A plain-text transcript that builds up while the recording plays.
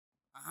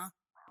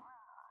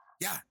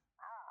Yeah,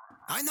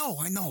 I know.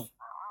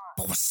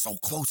 But we're so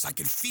close, I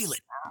can feel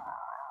it.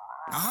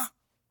 Uh-huh.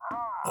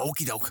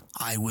 Okie doke,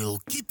 I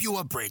will keep you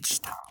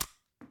abridged.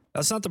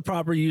 That's not the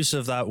proper use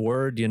of that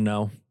word, you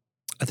know.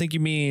 I think you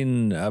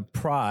mean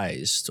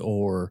apprised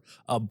or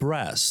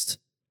abreast.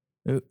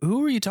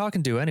 Who are you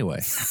talking to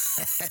anyway?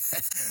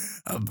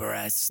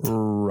 Abreast.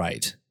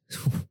 Right.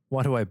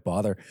 Why do I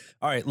bother?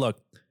 All right,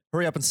 look,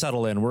 hurry up and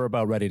settle in. We're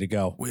about ready to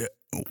go.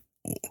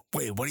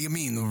 Wait, what do you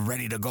mean,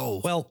 ready to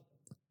go? Well,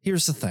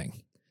 here's the thing.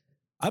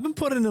 I've been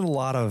putting in a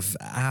lot of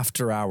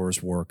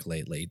after-hours work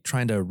lately,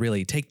 trying to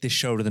really take this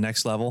show to the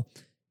next level.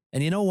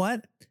 And you know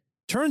what?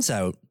 Turns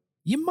out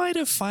you might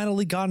have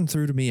finally gotten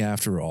through to me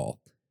after all.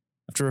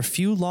 After a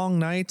few long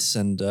nights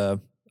and a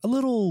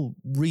little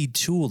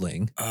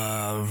retooling.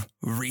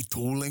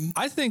 Retooling?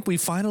 I think we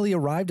finally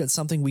arrived at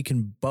something we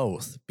can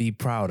both be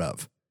proud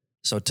of.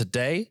 So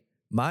today,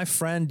 my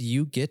friend,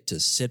 you get to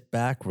sit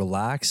back,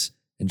 relax,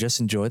 and just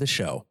enjoy the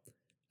show.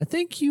 I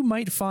think you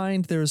might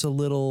find there's a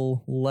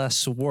little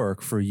less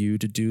work for you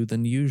to do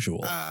than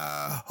usual.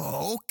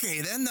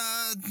 Okay then,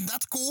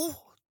 that's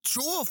cool.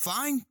 Sure,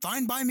 fine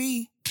by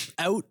me.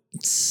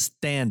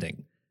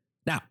 Outstanding.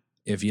 Now,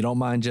 if you don't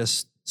mind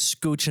just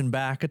scooching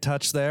back a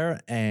touch there,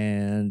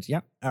 and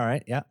all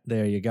right,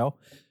 there you go.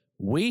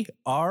 We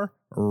are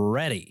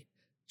ready.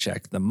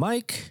 Check the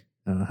mic.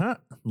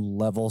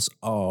 Levels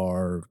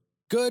are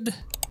good.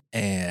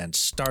 And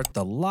start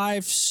the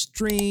live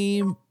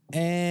stream.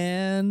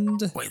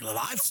 And wait,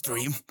 live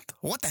stream?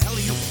 What the hell are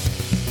you?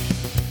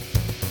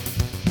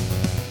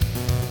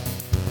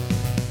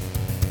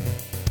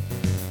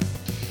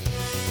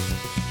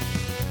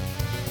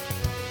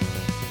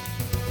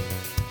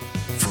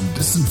 From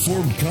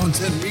Disinformed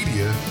Content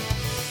Media,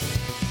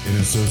 in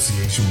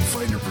association with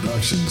Fighter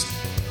Productions,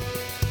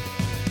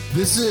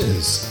 this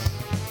is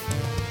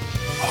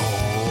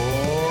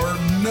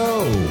Hard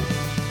No,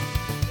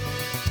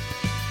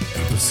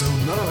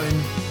 Episode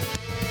 9,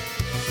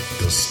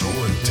 The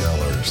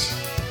Storytellers.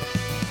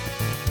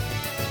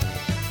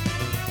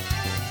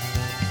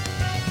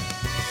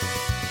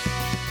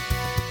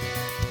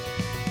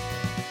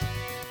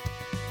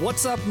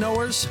 What's up,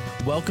 knowers?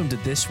 Welcome to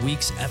this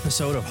week's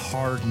episode of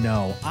Hard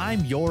No.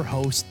 I'm your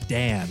host,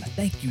 Dan.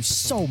 Thank you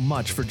so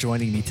much for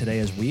joining me today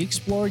as we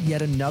explore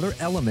yet another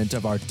element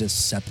of our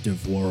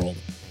deceptive world.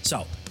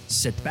 So,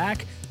 sit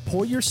back,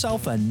 pour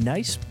yourself a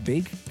nice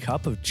big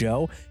cup of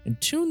Joe, and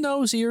tune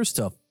those ears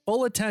to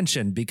full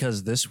attention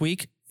because this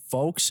week,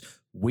 folks,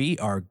 we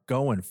are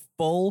going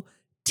full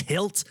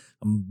tilt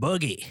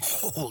boogie.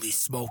 Holy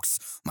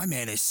smokes, my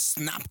man is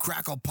snap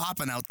crackle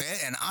popping out there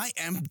and I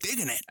am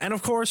digging it. And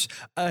of course,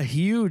 a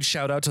huge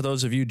shout out to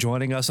those of you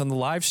joining us on the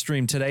live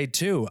stream today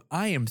too.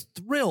 I am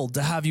thrilled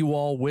to have you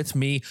all with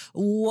me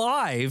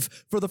live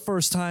for the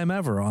first time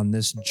ever on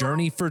this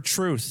journey for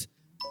truth.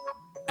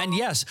 And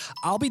yes,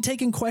 I'll be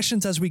taking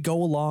questions as we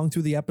go along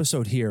through the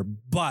episode here,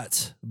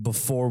 but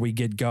before we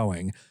get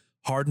going,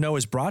 Hard No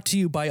is brought to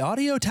you by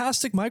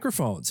Audiotastic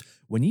microphones.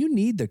 When you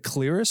need the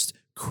clearest,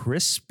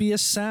 crispiest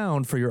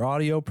sound for your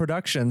audio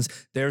productions,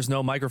 there's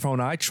no microphone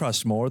I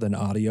trust more than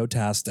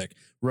Audiotastic.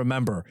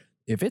 Remember,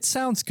 if it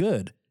sounds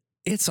good,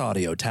 it's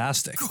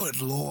Audiotastic.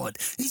 Good Lord,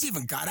 he's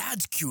even got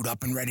ads queued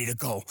up and ready to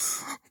go.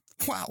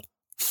 Wow,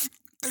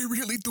 they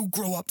really do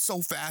grow up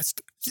so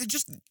fast.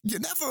 You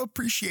never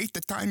appreciate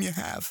the time you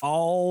have.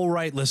 All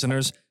right,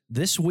 listeners.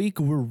 This week,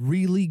 we're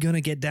really going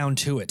to get down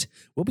to it.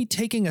 We'll be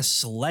taking a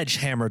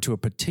sledgehammer to a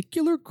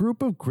particular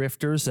group of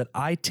grifters that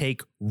I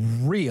take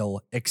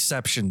real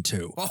exception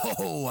to.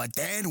 Oh, a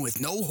Dan with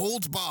no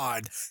holds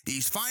barred.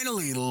 He's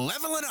finally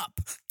leveling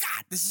up.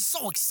 God, this is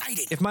so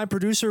exciting. If my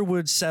producer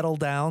would settle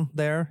down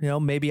there,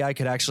 maybe I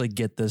could actually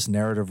get this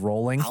narrative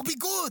rolling. I'll be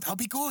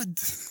good.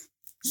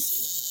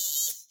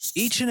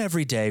 Each and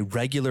every day,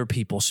 regular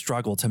people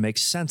struggle to make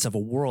sense of a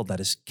world that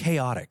is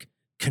chaotic,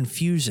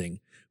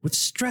 confusing, with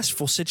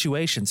stressful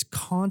situations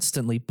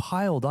constantly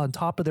piled on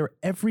top of their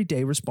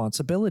everyday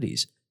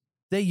responsibilities.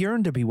 They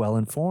yearn to be well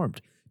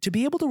informed, to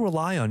be able to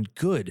rely on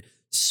good,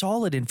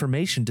 solid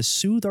information to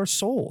soothe our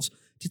souls,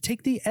 to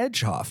take the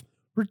edge off,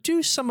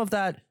 reduce some of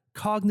that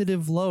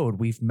cognitive load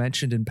we've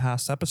mentioned in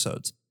past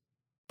episodes.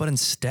 But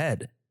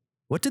instead,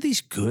 what do these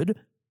good,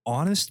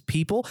 honest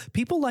people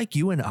like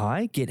you and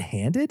I, get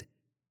handed?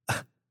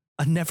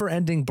 A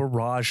never-ending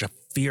barrage of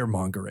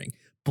fear-mongering,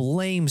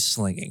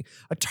 blame-slinging,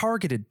 a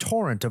targeted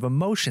torrent of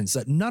emotions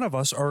that none of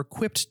us are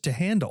equipped to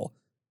handle,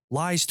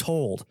 lies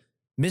told,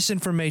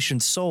 misinformation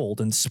sold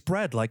and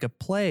spread like a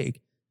plague,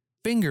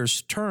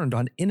 fingers turned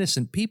on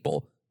innocent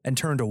people and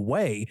turned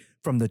away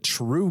from the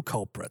true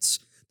culprits,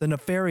 the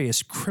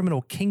nefarious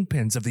criminal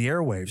kingpins of the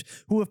airwaves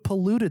who have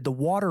polluted the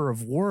water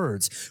of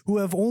words, who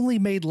have only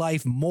made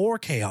life more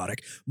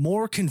chaotic,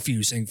 more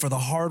confusing for the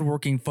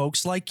hardworking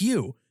folks like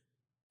you.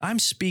 I'm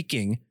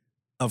speaking,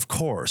 of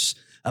course,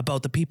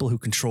 about the people who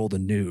control the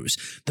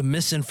news, the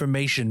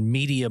misinformation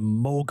media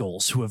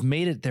moguls who have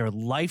made it their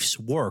life's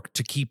work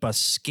to keep us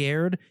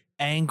scared,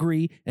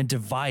 angry, and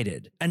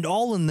divided, and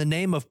all in the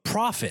name of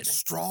profit.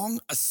 Strong,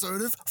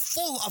 assertive,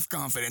 full of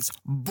confidence.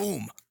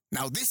 Boom.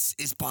 Now this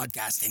is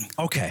podcasting.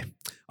 Okay,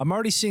 I'm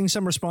already seeing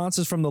some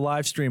responses from the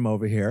live stream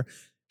over here.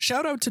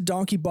 Shout out to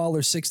Donkey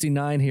Baller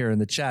 69 here in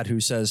the chat who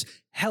says,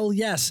 hell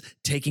yes,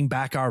 taking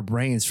back our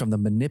brains from the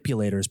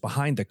manipulators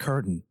behind the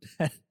curtain.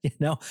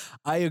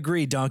 I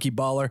agree, Donkey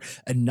Baller.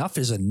 Enough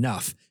is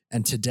enough.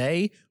 And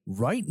today,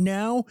 right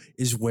now,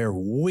 is where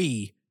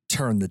we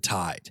turn the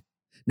tide.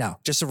 Now,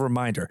 just a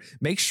reminder,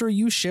 make sure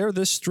you share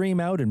this stream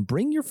out and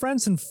bring your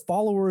friends and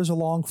followers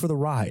along for the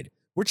ride.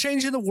 We're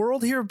changing the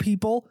world here,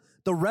 people.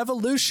 The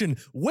revolution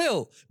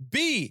will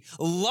be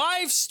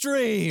live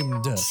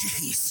streamed.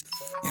 Jeez,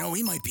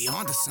 we might be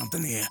onto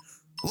something here.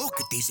 Look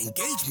at these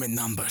engagement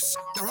numbers.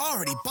 They're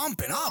already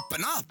bumping up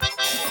and up.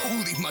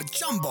 Holy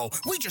majumbo,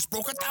 we just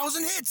broke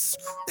 1,000 hits.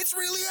 It's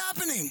really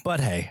happening.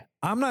 But hey,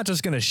 I'm not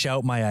just going to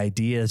shout my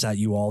ideas at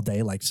you all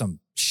day like some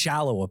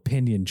shallow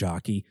opinion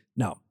jockey.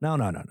 No.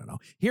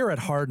 Here at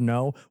Hard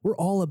No, we're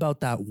all about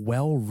that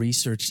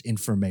well-researched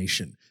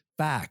information,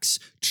 facts,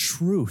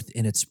 truth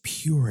in its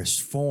purest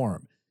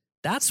form.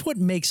 That's what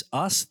makes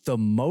us the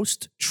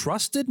most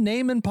trusted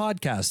name in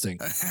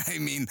podcasting. I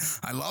mean,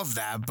 I love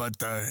that, but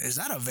is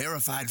that a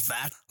verified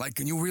fact? Like,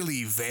 can you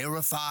really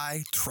verify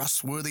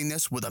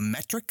trustworthiness with a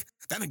metric?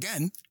 Then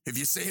again, if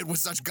you say it with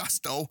such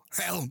gusto,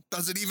 hell,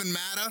 does it even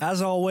matter?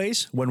 As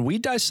always, when we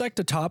dissect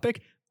a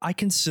topic, I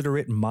consider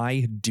it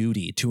my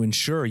duty to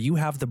ensure you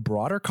have the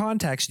broader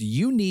context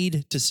you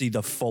need to see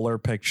the fuller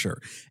picture.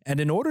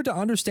 And in order to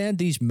understand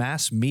these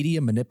mass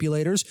media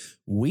manipulators,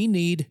 we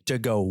need to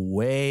go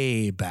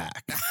way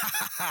back.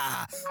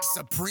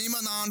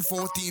 Supremanon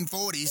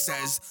 1440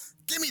 says,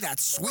 give me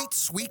that sweet,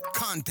 sweet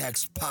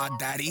context, Pod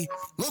Daddy.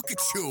 Look at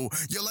you.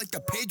 You're like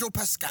the Pedro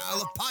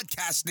Pascal of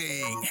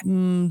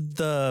podcasting.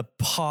 The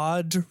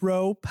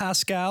Podro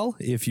Pascal,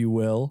 if you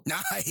will.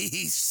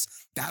 Nice.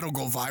 That'll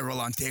go viral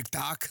on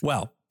TikTok.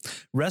 Well,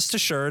 rest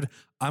assured,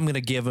 I'm going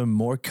to give him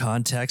more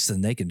context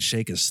than they can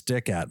shake a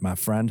stick at, my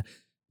friend.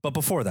 But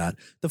before that,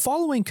 the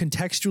following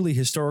contextually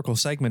historical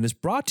segment is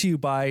brought to you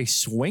by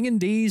Swingin'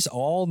 D's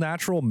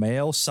all-natural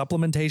male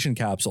supplementation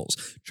capsules.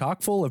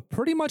 Chock full of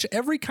pretty much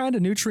every kind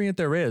of nutrient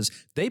there is.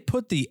 They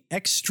put the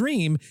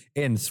extreme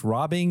in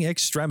throbbing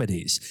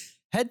extremities.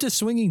 Head to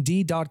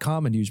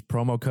swingingd.com and use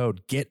promo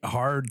code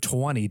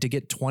GETHARD20 to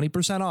get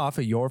 20% off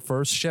of your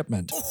first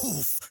shipment.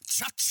 Oof,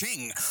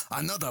 cha-ching.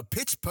 Another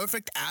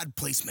pitch-perfect ad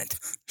placement.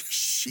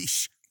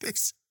 Sheesh,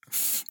 this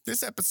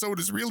episode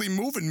is really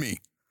moving me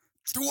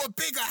to a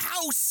bigger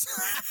house.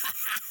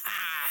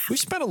 We've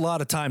spent a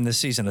lot of time this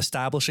season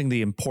establishing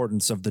the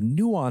importance of the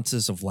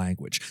nuances of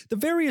language, the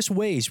various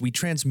ways we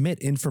transmit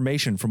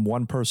information from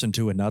one person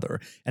to another,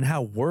 and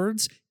how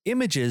words,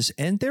 images,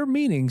 and their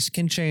meanings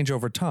can change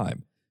over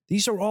time.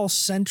 These are all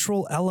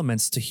central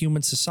elements to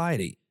human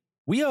society.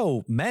 We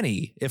owe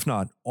many, if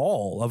not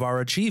all, of our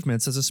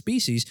achievements as a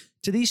species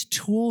to these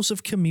tools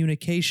of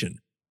communication.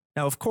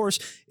 Now, of course,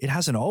 it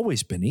hasn't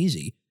always been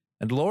easy,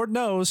 and Lord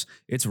knows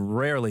it's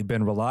rarely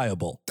been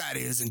reliable. That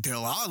is,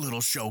 until our little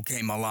show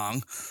came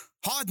along.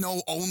 Hard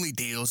No only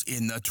deals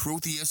in the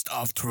truthiest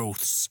of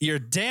truths. You're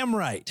damn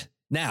right.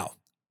 Now,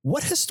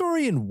 what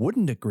historian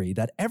wouldn't agree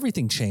that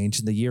everything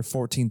changed in the year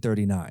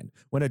 1439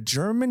 when a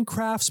German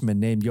craftsman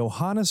named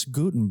Johannes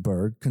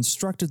Gutenberg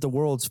constructed the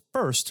world's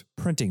first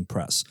printing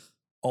press?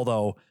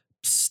 Although,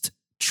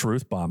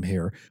 truth bomb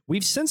here,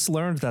 we've since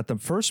learned that the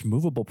first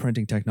movable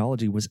printing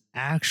technology was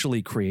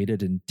actually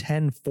created in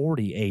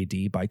 1040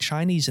 AD by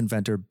Chinese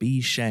inventor Bi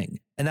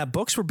Sheng, and that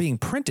books were being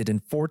printed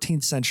in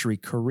 14th century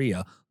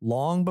Korea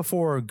long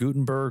before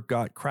Gutenberg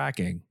got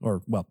cracking,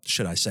 or, well,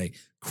 should I say,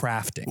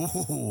 crafting.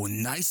 Ooh,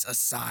 nice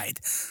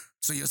aside.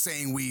 So you're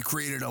saying we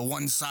created a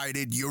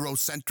one-sided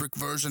Eurocentric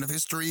version of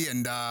history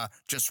and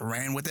just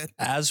ran with it?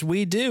 As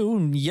we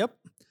do, yep.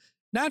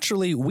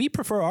 Naturally, we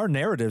prefer our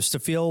narratives to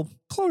feel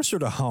closer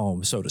to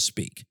home, so to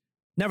speak.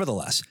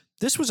 Nevertheless,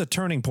 this was a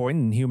turning point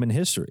in human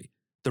history.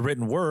 The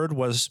written word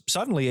was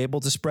suddenly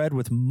able to spread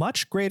with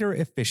much greater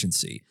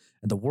efficiency,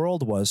 and the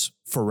world was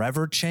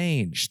forever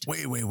changed.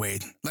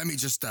 Wait. Let me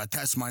just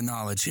test my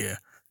knowledge here.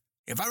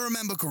 If I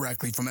remember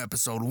correctly from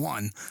episode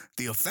 1,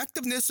 the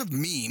effectiveness of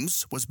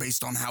memes was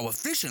based on how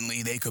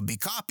efficiently they could be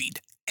copied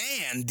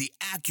and the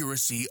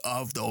accuracy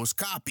of those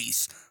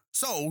copies.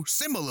 So,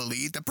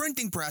 similarly, the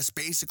printing press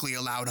basically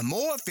allowed a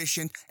more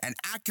efficient and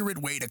accurate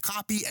way to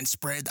copy and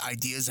spread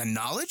ideas and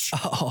knowledge.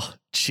 Oh,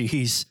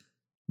 jeez.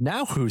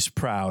 Now who's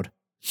proud?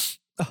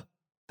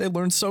 They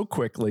learned so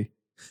quickly.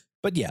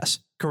 But yes,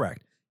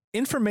 correct.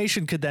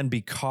 Information could then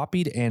be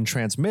copied and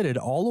transmitted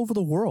all over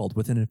the world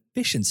with an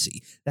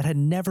efficiency that had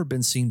never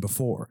been seen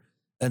before.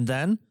 And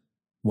then,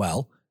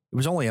 well, it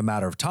was only a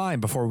matter of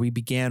time before we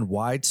began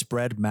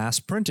widespread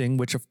mass printing,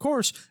 which of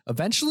course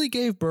eventually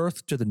gave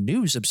birth to the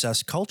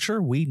news-obsessed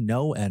culture we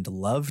know and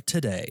love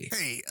today.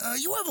 Hey,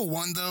 you ever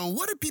wonder,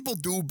 what did people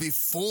do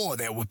before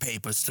there were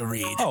papers to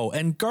read? Oh,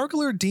 and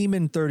Gargler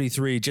Demon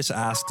 33 just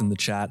asked in the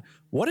chat,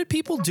 what did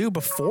people do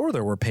before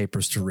there were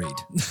papers to read?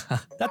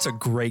 That's a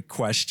great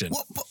question.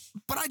 Well,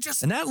 but I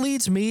just... And that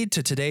leads me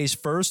to today's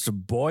first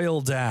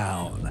Boil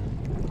Down.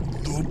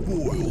 The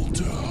Boil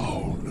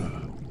Down.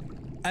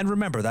 And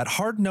remember that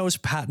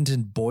hard-nosed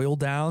patented boil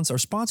downs are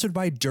sponsored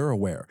by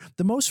Duraware,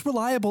 the most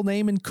reliable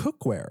name in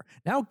cookware,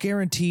 now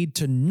guaranteed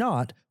to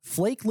not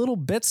flake little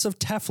bits of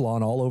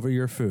Teflon all over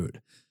your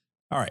food.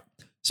 All right,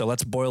 so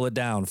let's boil it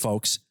down,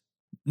 folks.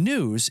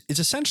 News is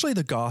essentially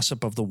the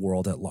gossip of the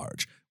world at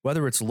large.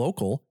 Whether it's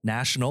local,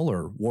 national,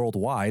 or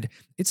worldwide,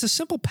 it's a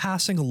simple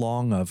passing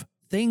along of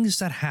things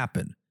that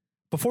happen.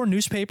 Before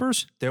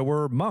newspapers, there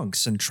were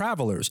monks and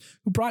travelers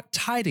who brought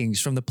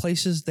tidings from the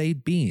places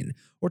they'd been,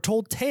 or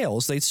told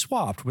tales they'd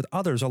swapped with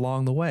others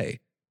along the way.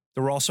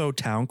 There were also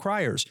town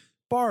criers,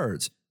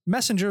 bards,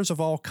 messengers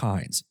of all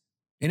kinds.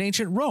 In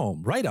ancient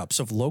Rome, write-ups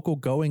of local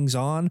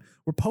goings-on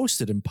were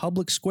posted in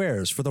public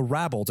squares for the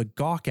rabble to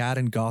gawk at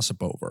and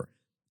gossip over.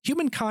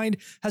 Humankind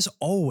has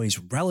always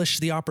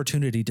relished the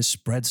opportunity to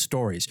spread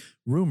stories,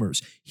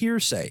 rumors,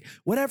 hearsay,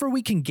 whatever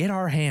we can get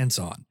our hands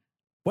on.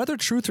 Whether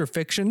truth or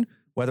fiction,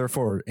 whether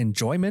for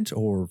enjoyment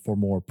or for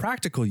more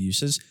practical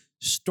uses,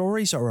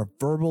 stories are a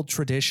verbal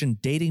tradition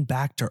dating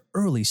back to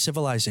early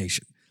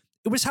civilization.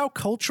 It was how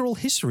cultural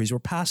histories were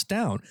passed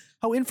down,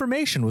 how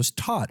information was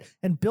taught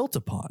and built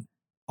upon,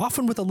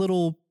 often with a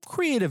little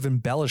creative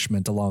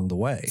embellishment along the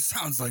way.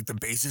 Sounds like the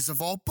basis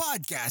of all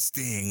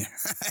podcasting.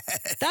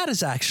 That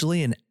is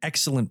actually an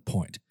excellent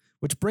point,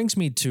 which brings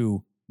me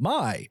to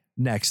my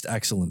next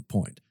excellent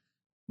point.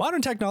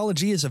 Modern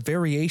technology is a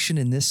variation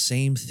in this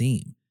same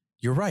theme.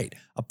 You're right,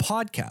 a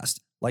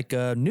podcast, like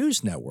a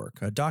news network,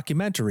 a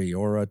documentary,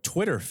 or a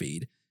Twitter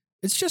feed,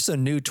 it's just a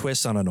new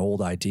twist on an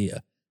old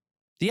idea.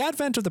 The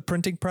advent of the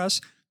printing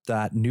press,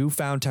 that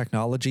newfound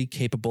technology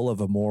capable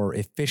of a more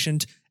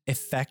efficient,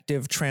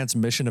 effective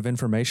transmission of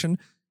information,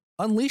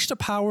 unleashed a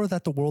power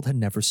that the world had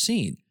never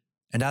seen.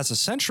 And as the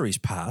centuries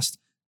passed,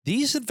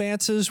 these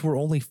advances were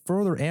only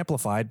further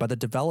amplified by the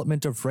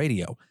development of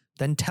radio,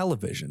 then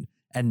television,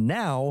 and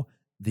now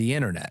the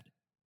internet.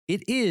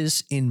 It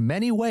is, in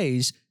many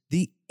ways,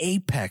 the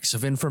apex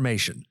of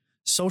information.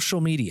 Social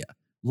media,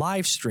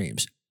 live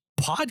streams,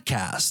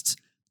 podcasts.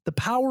 The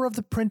power of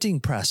the printing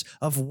press,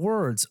 of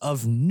words,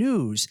 of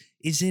news,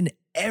 is in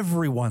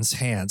everyone's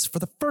hands for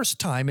the first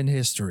time in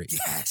history.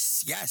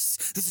 Yes.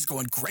 This is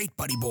going great,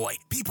 buddy boy.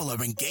 People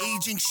are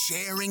engaging,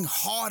 sharing,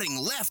 hearting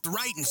left,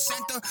 right, and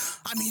center.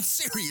 I mean,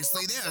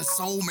 seriously, there are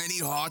so many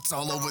hearts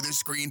all over the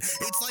screen.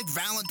 It's like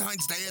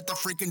Valentine's Day at the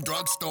freaking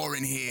drugstore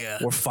in here.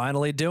 We're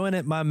finally doing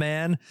it, my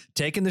man.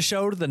 Taking the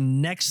show to the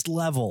next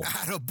level.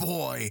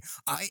 Attaboy.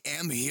 I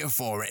am here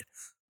for it.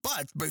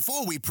 But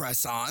before we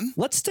press on,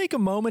 let's take a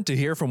moment to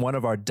hear from one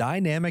of our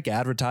dynamic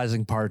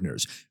advertising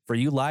partners. For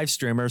you live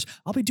streamers,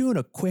 I'll be doing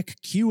a quick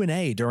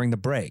Q&A during the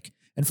break.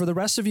 And for the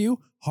rest of you,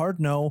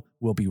 hard no,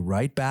 we'll be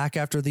right back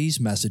after these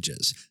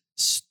messages.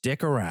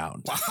 Stick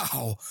around.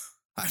 Wow,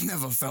 I've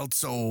never felt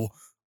so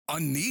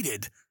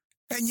unneeded,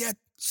 and yet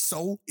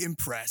so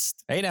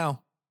impressed. Hey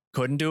now,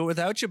 couldn't do it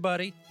without you,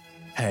 buddy.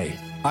 Hey,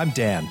 I'm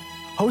Dan,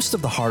 host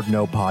of the Hard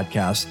No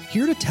podcast,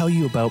 here to tell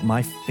you about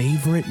my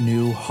favorite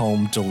new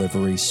home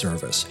delivery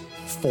service,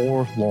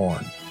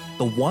 Forlorn,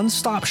 the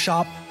one-stop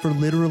shop for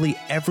literally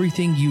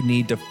everything you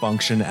need to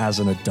function as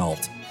an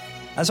adult.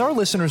 As our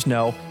listeners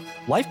know,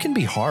 life can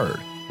be hard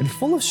and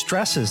full of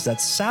stresses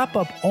that sap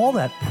up all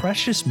that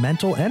precious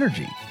mental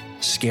energy.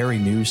 Scary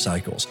news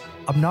cycles,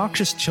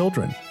 obnoxious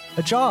children,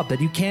 a job that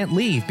you can't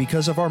leave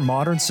because of our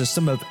modern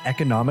system of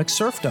economic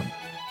serfdom.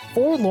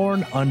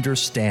 Forlorn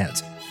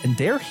understands, and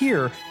they're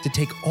here to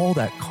take all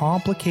that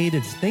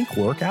complicated think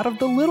work out of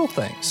the little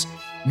things.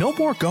 No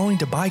more going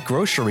to buy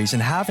groceries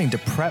and having to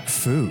prep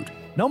food.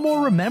 No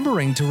more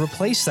remembering to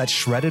replace that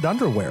shredded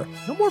underwear.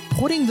 No more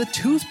putting the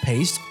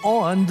toothpaste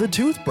on the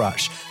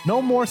toothbrush.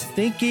 No more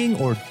thinking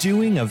or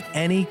doing of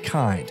any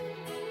kind.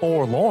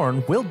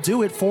 Forlorn will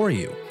do it for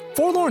you.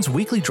 Forlorn's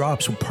weekly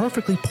drops will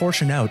perfectly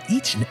portion out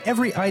each and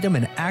every item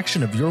and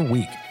action of your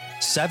week.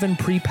 7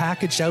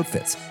 pre-packaged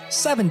outfits,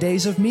 7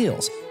 days of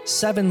meals,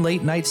 7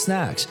 late-night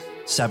snacks,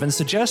 7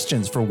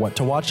 suggestions for what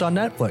to watch on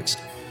Netflix,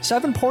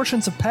 7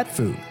 portions of pet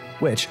food,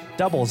 which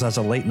doubles as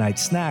a late-night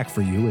snack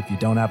for you if you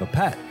don't have a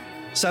pet,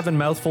 7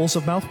 mouthfuls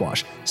of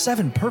mouthwash,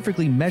 7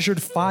 perfectly measured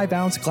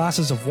 5-ounce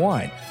glasses of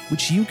wine,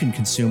 which you can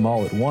consume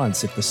all at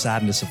once if the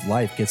sadness of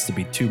life gets to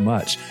be too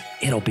much.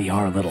 It'll be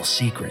our little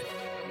secret.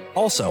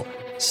 Also,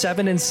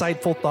 7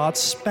 insightful thoughts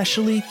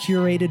specially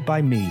curated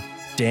by me,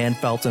 Dan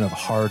Felton of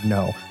Hard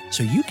No,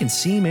 so you can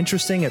seem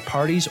interesting at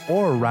parties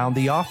or around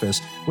the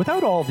office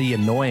without all the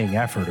annoying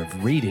effort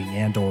of reading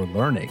and or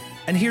learning.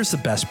 And here's the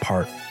best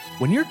part.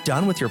 When you're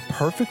done with your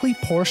perfectly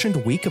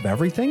portioned week of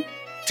everything,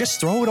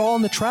 just throw it all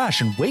in the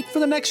trash and wait for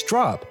the next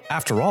drop.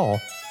 After all,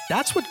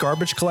 that's what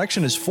garbage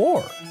collection is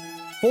for.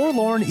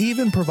 Forlorn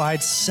even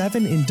provides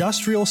 7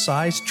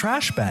 industrial-sized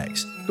trash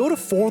bags. Go to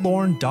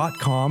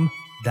forlorn.com.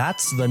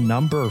 That's the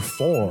number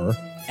 4,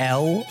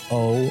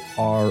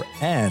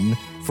 LORN,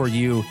 for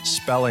you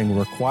spelling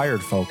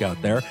required folk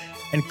out there,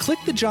 and click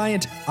the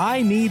giant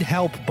I Need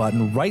Help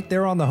button right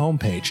there on the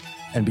homepage.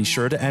 And be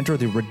sure to enter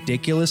the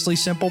ridiculously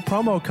simple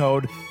promo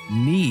code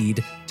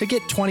NEED to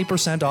get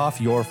 20%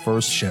 off your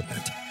first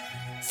shipment.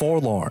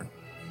 Forlorn.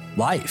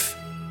 Life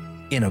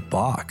in a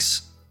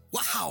box.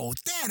 Wow,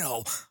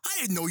 Dano,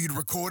 I didn't know you'd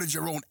recorded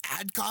your own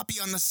ad copy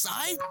on the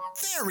side.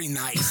 Very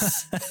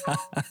nice.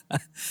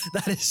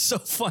 That is so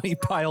funny,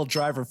 Pile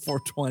Driver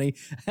 420.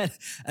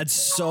 And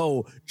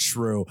so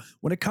true.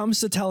 When it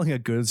comes to telling a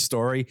good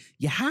story,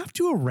 you have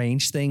to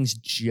arrange things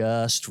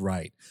just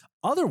right.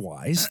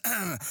 Otherwise...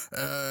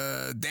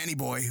 Danny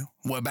boy,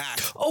 we're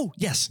back. Oh,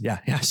 yes.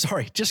 Yeah.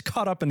 Sorry. Just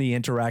caught up in the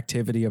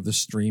interactivity of the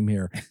stream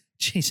here.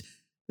 Jeez.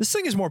 This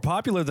thing is more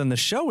popular than the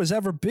show has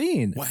ever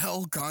been.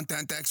 Well,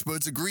 content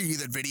experts agree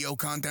that video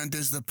content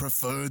is the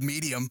preferred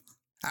medium.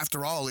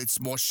 After all, it's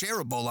more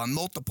shareable on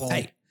multiple...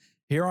 Hey,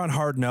 here on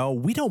Hard No,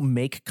 we don't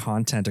make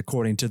content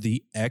according to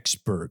the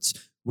experts.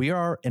 We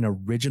are an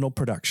original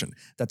production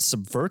that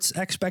subverts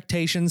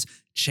expectations,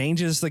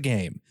 changes the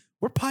game.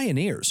 We're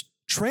pioneers,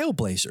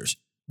 trailblazers.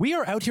 We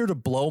are out here to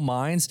blow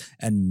minds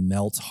and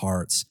melt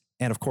hearts.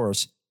 And of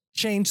course,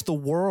 change the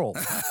world.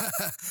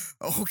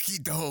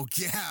 Okie doke,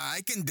 yeah,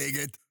 I can dig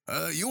it.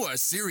 You are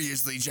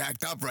seriously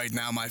jacked up right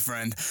now, my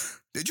friend.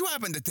 Did you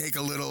happen to take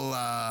a little,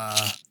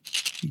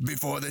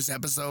 before this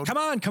episode? Come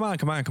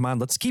on.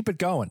 Let's keep it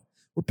going.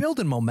 We're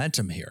building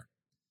momentum here.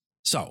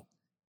 So,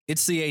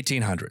 it's the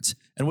 1800s,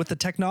 and with the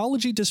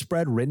technology to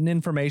spread written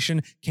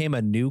information came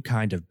a new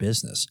kind of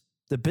business.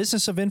 The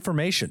business of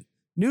information.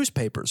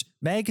 Newspapers,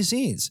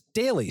 magazines,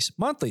 dailies,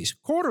 monthlies,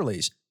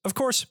 quarterlies. Of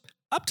course,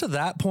 up to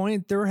that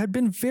point, there had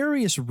been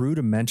various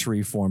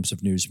rudimentary forms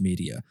of news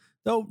media,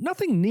 though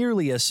nothing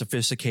nearly as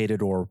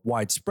sophisticated or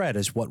widespread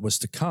as what was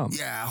to come.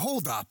 Yeah,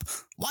 hold up.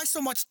 Why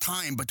so much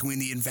time between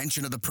the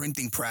invention of the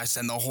printing press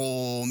and the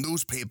whole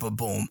newspaper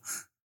boom?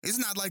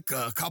 Isn't that like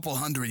a couple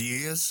 100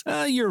 years?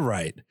 You're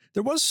right.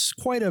 There was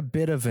quite a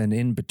bit of an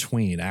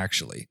in-between,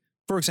 actually.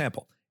 For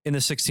example, in the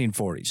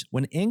 1640s,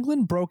 when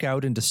England broke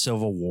out into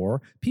civil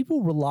war,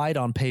 people relied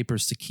on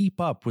papers to keep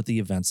up with the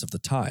events of the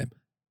time.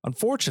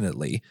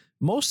 Unfortunately,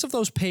 most of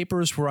those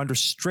papers were under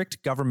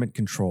strict government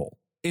control.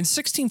 In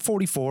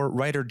 1644,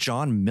 writer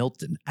John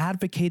Milton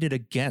advocated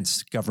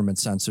against government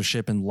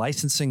censorship and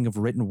licensing of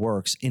written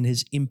works in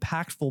his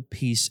impactful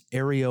piece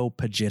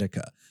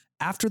Areopagitica.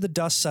 After the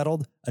dust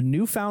settled, a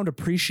newfound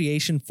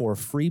appreciation for a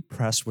free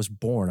press was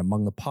born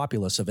among the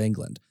populace of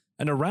England.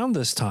 And around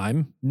this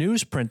time,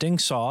 news printing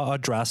saw a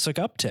drastic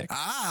uptick.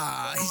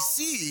 Ah, I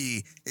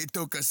see. It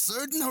took a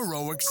certain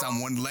heroic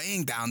someone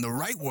laying down the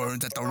right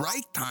words at the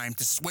right time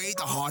to sway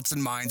the hearts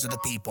and minds of the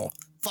people.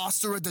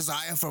 Foster a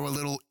desire for a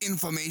little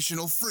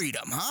informational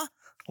freedom, huh?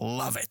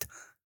 Love it.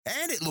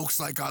 And it looks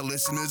like our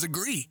listeners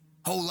agree.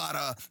 Whole lot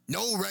of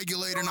no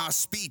regulating our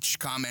speech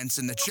comments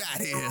in the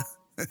chat here.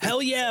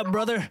 Hell yeah,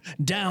 brother.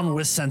 Down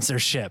with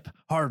censorship.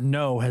 Hard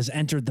No has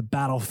entered the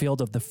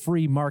battlefield of the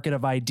free market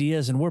of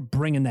ideas, and we're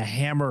bringing the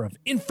hammer of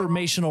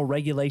informational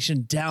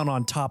regulation down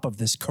on top of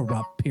this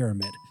corrupt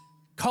pyramid.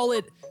 Call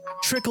it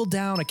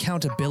trickle-down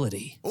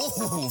accountability.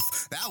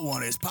 Oof, that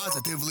one is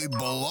positively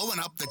blowing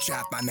up the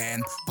chat, my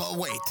man. But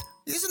wait,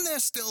 isn't there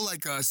still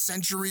like a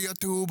century or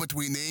two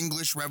between the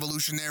English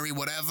Revolutionary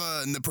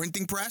whatever and the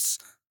printing press?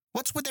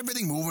 What's with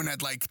everything moving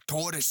at like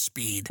tortoise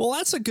speed? Well,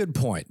 that's a good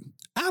point.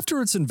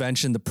 After its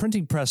invention, the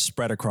printing press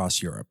spread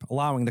across Europe,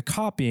 allowing the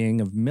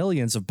copying of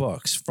millions of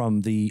books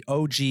from the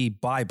OG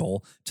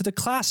Bible to the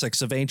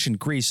classics of ancient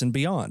Greece and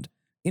beyond.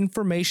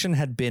 Information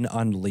had been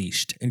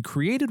unleashed and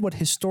created what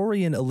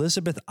historian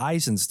Elizabeth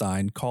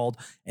Eisenstein called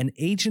an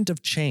agent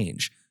of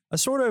change, a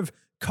sort of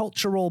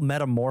cultural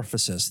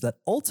metamorphosis that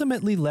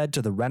ultimately led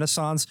to the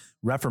Renaissance,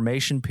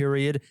 Reformation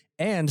period,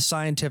 and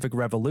scientific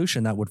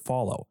revolution that would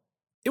follow.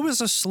 It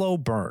was a slow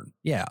burn,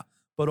 yeah,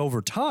 but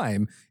over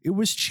time, it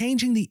was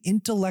changing the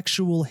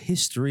intellectual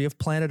history of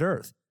planet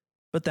Earth.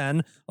 But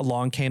then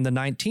along came the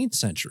 19th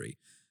century.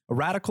 A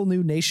radical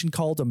new nation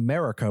called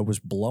America was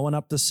blowing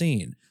up the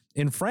scene.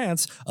 In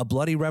France, a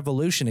bloody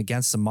revolution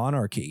against the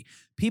monarchy,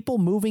 people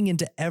moving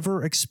into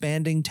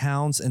ever-expanding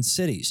towns and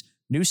cities,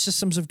 new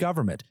systems of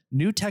government,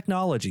 new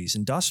technologies,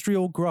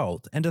 industrial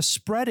growth, and a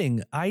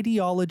spreading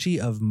ideology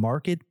of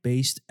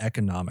market-based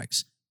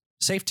economics.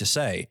 Safe to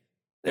say,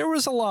 there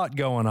was a lot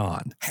going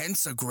on.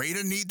 Hence a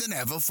greater need than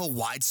ever for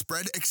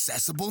widespread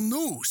accessible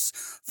news.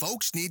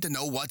 Folks need to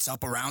know what's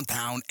up around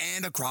town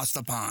and across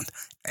the pond.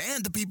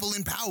 And the people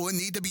in power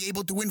need to be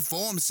able to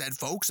inform said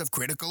folks of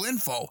critical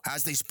info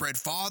as they spread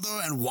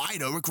farther and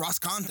wider across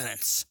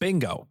continents.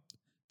 Bingo.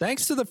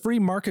 Thanks to the free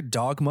market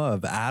dogma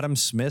of Adam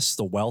Smith's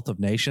The Wealth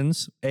of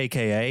Nations,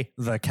 aka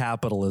the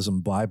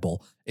Capitalism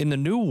Bible, in the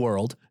New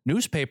World,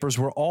 newspapers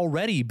were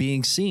already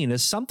being seen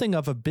as something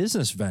of a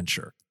business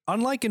venture.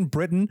 Unlike in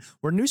Britain,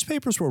 where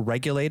newspapers were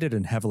regulated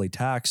and heavily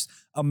taxed,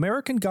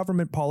 American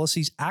government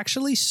policies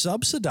actually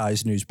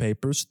subsidized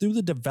newspapers through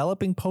the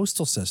developing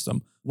postal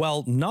system,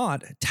 while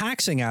not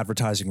taxing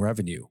advertising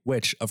revenue,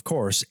 which, of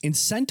course,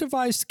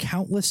 incentivized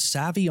countless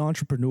savvy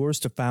entrepreneurs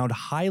to found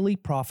highly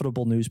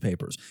profitable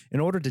newspapers in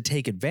order to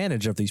take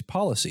advantage of these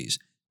policies.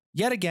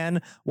 Yet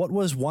again, what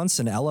was once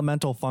an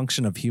elemental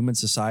function of human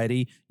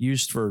society,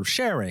 used for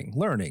sharing,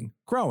 learning,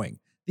 growing,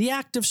 the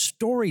act of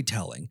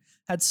storytelling,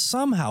 had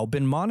somehow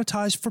been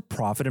monetized for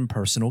profit and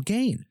personal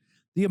gain.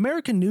 The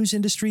American news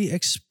industry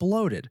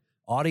exploded,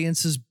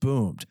 audiences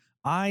boomed,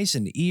 eyes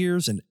and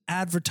ears and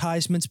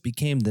advertisements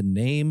became the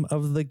name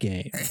of the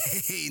game.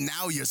 Hey,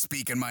 now you're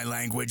speaking my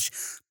language.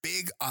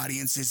 Big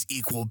audiences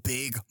equal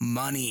big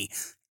money.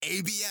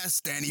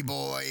 ABS, Danny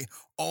boy.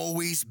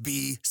 Always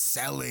be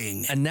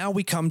selling. And now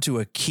we come to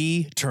a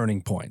key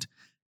turning point.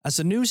 As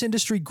the news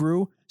industry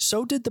grew,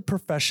 so did the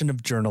profession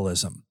of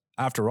journalism.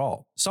 After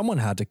all, someone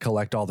had to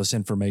collect all this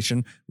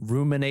information,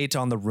 ruminate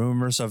on the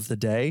rumors of the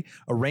day,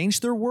 arrange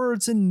their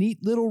words in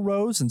neat little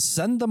rows, and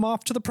send them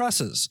off to the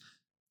presses.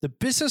 The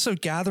business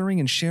of gathering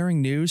and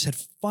sharing news had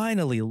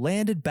finally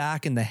landed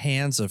back in the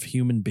hands of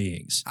human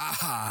beings.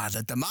 Aha,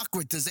 the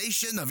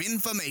democratization of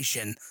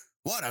information.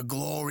 What a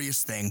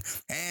glorious thing.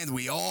 And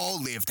we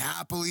all lived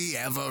happily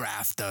ever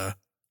after.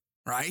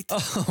 Right?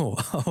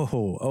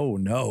 Oh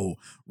no.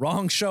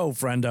 Wrong show,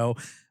 friendo.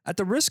 At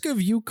the risk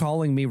of you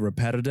calling me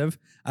repetitive,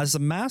 as the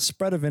mass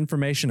spread of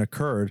information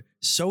occurred,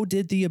 so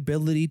did the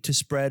ability to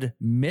spread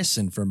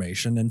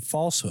misinformation and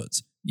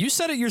falsehoods. You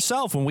said it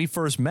yourself when we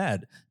first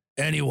met.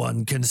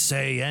 Anyone can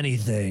say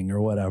anything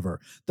or whatever.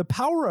 The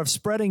power of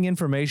spreading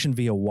information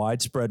via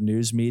widespread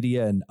news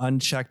media and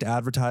unchecked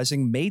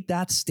advertising made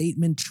that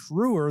statement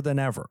truer than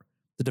ever.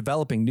 The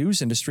developing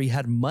news industry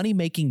had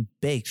money-making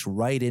baked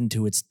right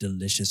into its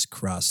delicious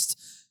crust.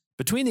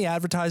 Between the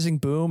advertising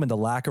boom and the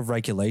lack of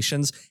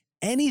regulations,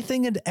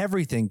 anything and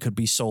everything could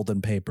be sold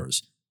in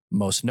papers.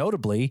 Most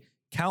notably,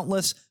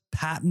 countless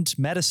patent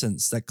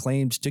medicines that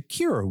claimed to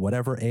cure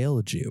whatever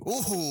ailed you.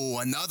 Ooh,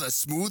 another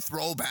smooth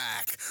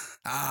throwback.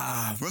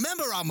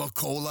 Remember our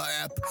Macola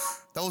app?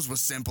 Those were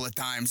simpler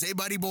times, eh,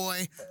 buddy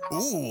boy?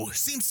 Ooh,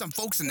 seems some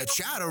folks in the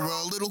chat are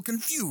a little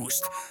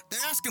confused. They're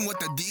asking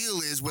what the deal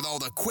is with all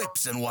the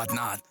quips and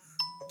whatnot.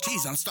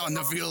 Geez, I'm starting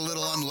to feel a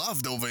little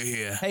unloved over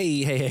here.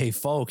 Hey,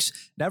 folks,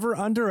 never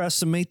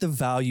underestimate the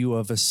value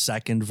of a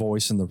second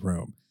voice in the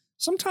room.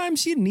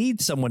 Sometimes you need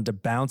someone to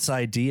bounce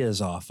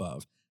ideas off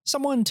of.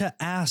 Someone to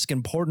ask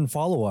important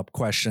follow-up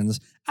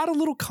questions, add a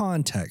little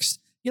context.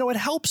 It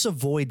helps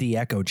avoid the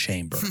echo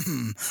chamber.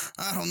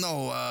 I don't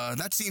know,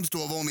 that seems to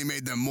have only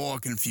made them more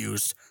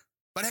confused.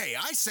 But hey,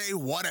 I say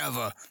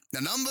whatever.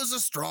 The numbers are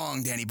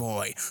strong, Danny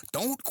boy.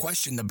 Don't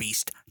question the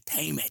beast.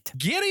 Tame it.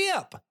 Giddy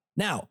up!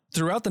 Now,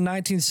 throughout the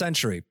 19th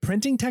century,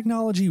 printing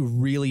technology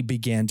really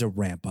began to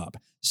ramp up.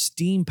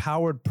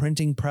 Steam-powered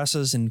printing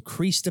presses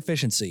increased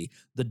efficiency,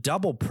 the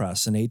double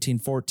press in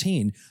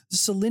 1814, the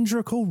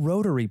cylindrical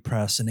rotary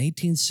press in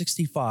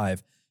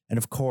 1865, and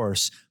of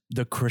course,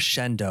 the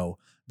crescendo,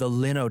 the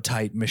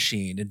linotype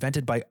machine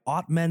invented by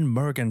Ottman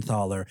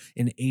Mergenthaler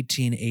in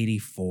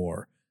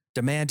 1884.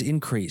 Demand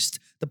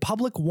increased. The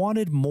public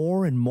wanted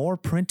more and more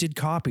printed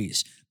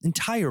copies.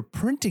 Entire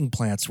printing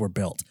plants were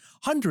built.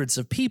 Hundreds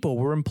of people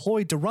were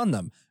employed to run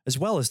them, as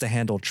well as to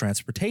handle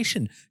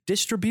transportation,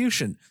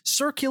 distribution,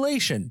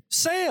 circulation,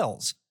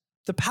 sales.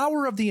 The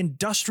power of the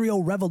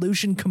Industrial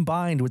Revolution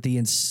combined with the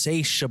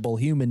insatiable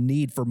human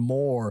need for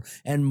more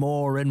and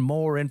more and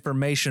more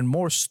information,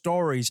 more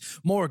stories,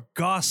 more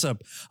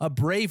gossip. A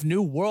brave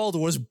new world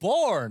was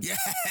born.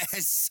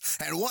 Yes,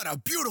 and what a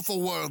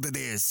beautiful world it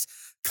is.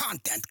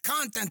 Content,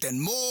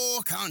 and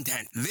more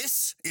content.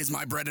 This is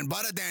my bread and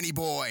butter, Danny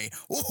boy.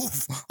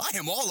 Oof, I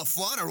am all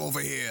aflutter over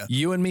here.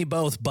 You and me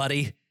both,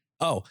 buddy.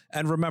 Oh,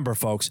 and remember,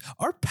 folks,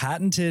 our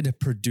patented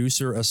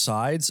producer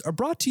asides are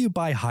brought to you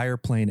by Higher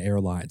Plane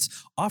Airlines,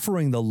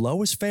 offering the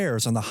lowest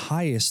fares on the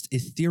highest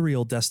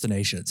ethereal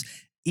destinations.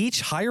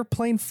 Each Higher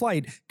Plane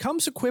flight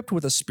comes equipped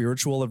with a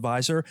spiritual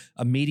advisor,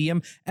 a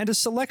medium, and a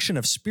selection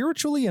of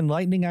spiritually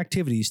enlightening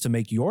activities to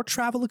make your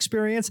travel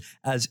experience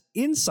as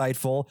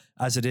insightful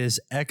as it is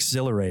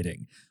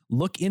exhilarating.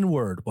 Look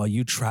inward while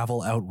you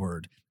travel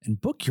outward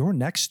and book your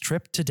next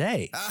trip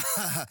today.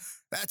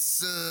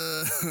 That's,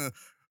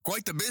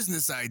 quite the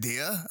business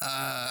idea.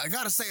 I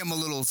gotta say I'm a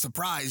little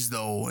surprised,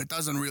 though. It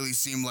doesn't really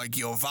seem like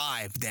your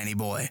vibe, Danny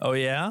boy. Oh,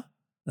 yeah?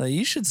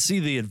 You should see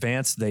the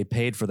advance they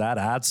paid for that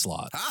ad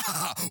slot.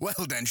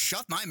 Well then,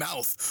 shut my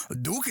mouth.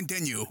 Do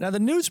continue. Now, the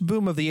news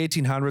boom of the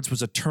 1800s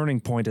was a turning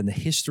point in the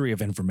history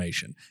of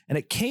information, and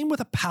it came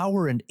with a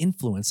power and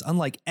influence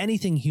unlike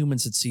anything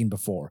humans had seen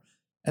before.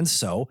 And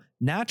so,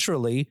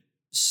 naturally,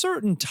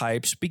 certain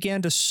types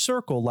began to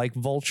circle like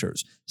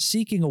vultures,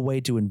 seeking a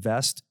way to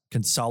invest,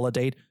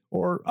 consolidate,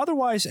 or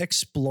otherwise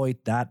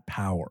exploit that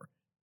power.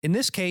 In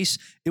this case,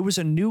 it was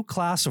a new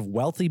class of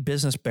wealthy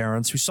business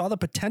barons who saw the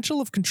potential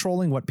of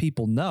controlling what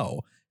people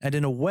know and,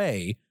 in a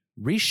way,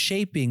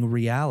 reshaping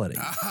reality.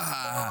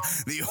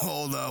 The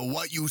old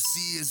what you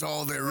see is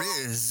all there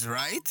is,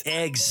 right?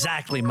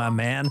 Exactly, my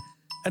man.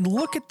 And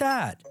look at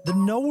that. The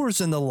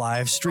knowers in the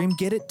live stream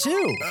get it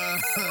too.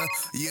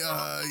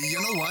 Yeah, you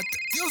know what?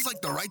 Feels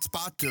like the right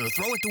spot to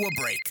throw it to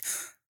a break.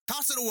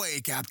 Toss it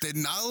away,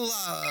 Captain.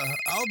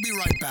 I'll be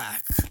right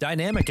back.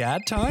 Dynamic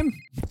ad time?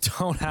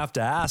 Don't have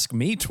to ask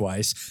me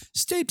twice.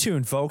 Stay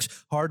tuned,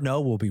 folks. Hard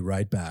No will be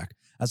right back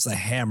as the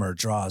hammer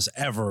draws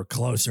ever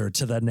closer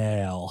to the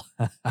nail.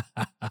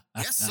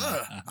 Yes,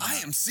 sir.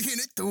 I am seeing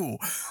it too.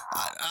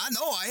 I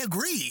know, I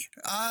agree.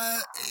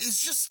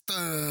 It's just,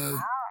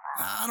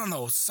 I don't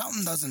know,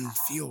 something doesn't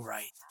feel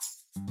right.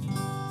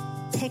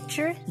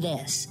 Picture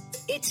this.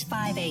 It's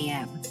 5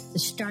 a.m., the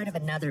start of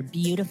another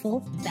beautiful,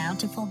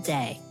 bountiful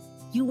day.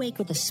 You wake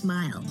with a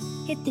smile,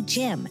 hit the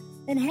gym,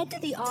 then head to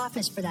the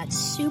office for that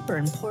super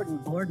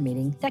important board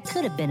meeting that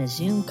could have been a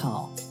Zoom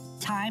call.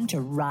 Time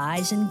to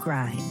rise and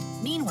grind.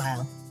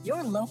 Meanwhile,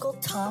 your local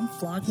Tom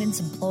Flogman's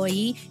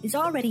employee is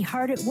already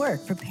hard at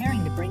work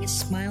preparing to bring a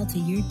smile to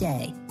your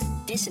day.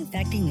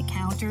 Disinfecting the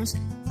counters,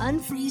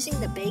 unfreezing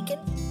the bacon,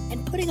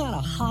 and putting on a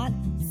hot,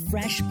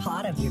 fresh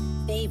pot of your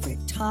favorite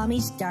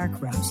Tommy's Dark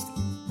Roast.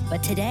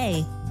 But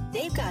today,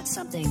 they've got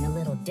something a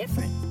little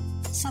different,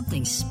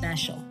 something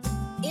special.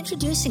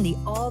 Introducing the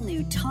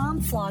all-new Tom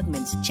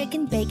Flogman's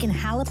Chicken Bacon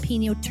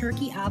Jalapeno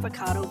Turkey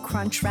Avocado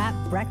Crunch Wrap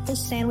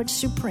Breakfast Sandwich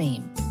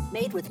Supreme.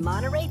 Made with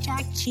Monterey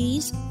Jack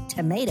cheese,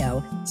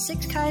 tomato,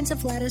 6 kinds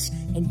of lettuce,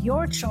 and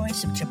your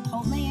choice of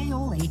chipotle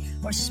aioli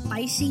or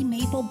spicy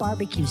maple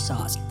barbecue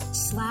sauce,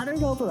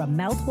 slathered over a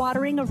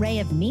mouth-watering array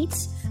of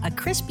meats, a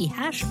crispy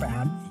hash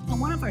brown, and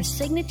one of our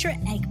signature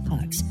egg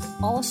pucks,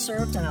 all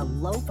served on a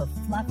loaf of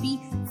fluffy,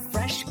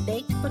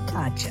 fresh-baked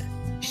focaccia.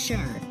 Sure,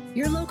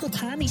 your local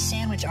Tommy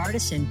sandwich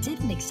artisan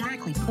didn't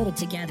exactly put it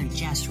together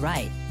just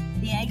right.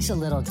 The egg's a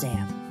little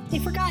damp. They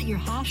forgot your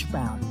hash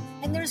brown,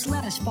 and there's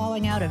lettuce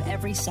falling out of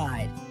every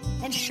side.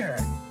 And sure,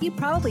 you'd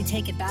probably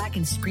take it back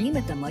and scream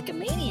at them like a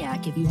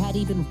maniac if you had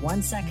even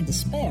 1 second to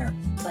spare.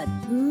 But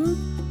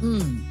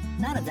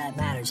none of that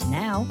matters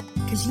now,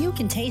 because you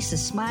can taste a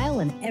smile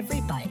in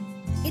every bite.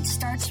 It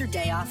starts your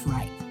day off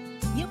right.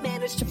 You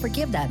managed to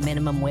forgive that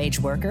minimum wage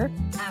worker.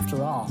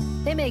 After all,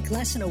 they make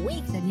less in a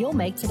week than you'll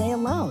make today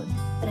alone.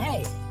 But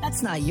hey,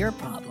 that's not your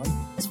problem.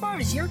 As far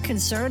as you're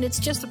concerned, it's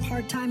just a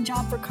part-time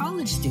job for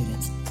college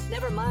students.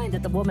 Never mind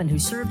that the woman who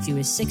served you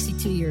is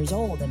 62 years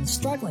old and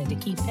struggling to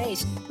keep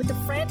pace with the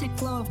frantic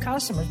flow of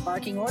customers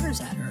barking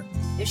orders at her.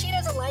 If she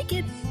doesn't like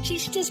it, she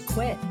should just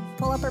quit,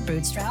 pull up her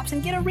bootstraps,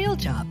 and get a real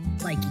job,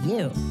 like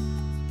you.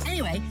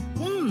 Anyway,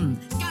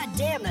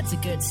 goddamn, that's a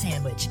good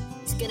sandwich.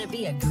 It's gonna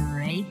be a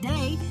great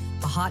day.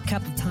 A hot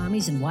cup of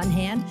Tommy's in one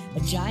hand, a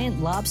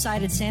giant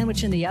lopsided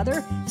sandwich in the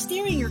other,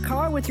 steering your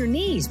car with your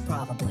knees,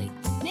 probably.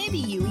 Maybe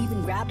you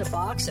even grabbed a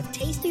box of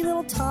tasty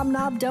little Tom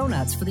Knob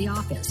donuts for the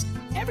office.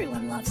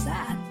 Everyone loves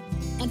that.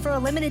 And for a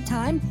limited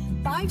time,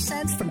 5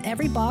 cents from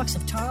every box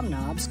of Tom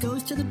Knobs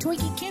goes to the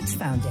Twinkie Kids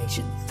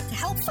Foundation to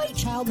help fight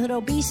childhood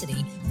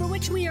obesity, for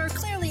which we are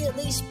clearly at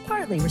least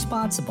partly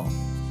responsible.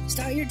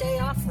 Start your day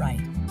off right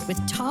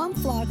with Tom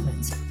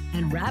Flogman's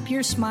and wrap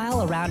your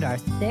smile around our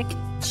thick,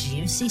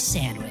 juicy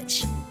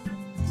sandwich.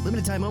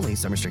 Limited time only.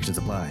 Some restrictions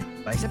apply.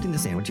 By accepting the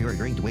sandwich, you are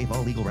agreeing to waive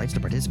all legal rights to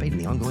participate in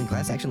the ongoing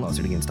class action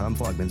lawsuit against Tom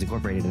Flogman's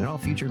Incorporated and all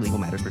future legal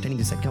matters pertaining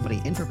to said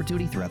company in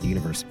perpetuity throughout the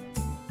universe.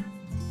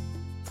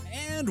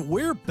 And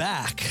we're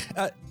back.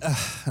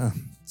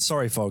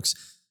 Sorry,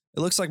 folks. It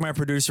looks like my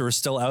producer is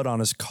still out on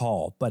his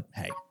call, but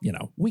hey,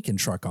 we can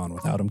truck on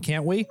without him,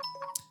 can't we?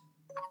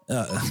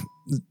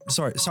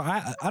 Sorry. So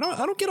I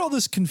don't get all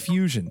this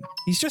confusion.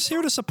 He's just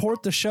here to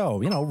support the show,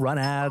 run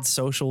ads,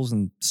 socials,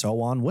 and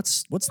so on.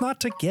 What's not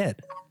to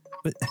get?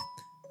 But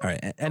all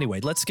right.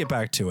 Anyway, let's get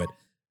back to it.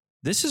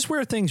 This is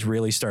where things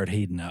really start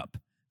heating up.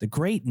 The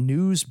Great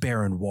News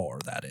Baron War,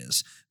 that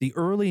is. The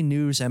early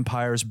news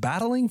empires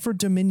battling for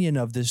dominion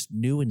of this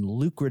new and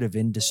lucrative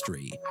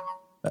industry.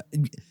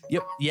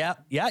 Yeah,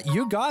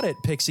 you got it,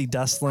 Pixie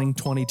Dustling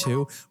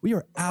 22. We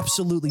are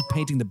absolutely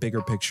painting the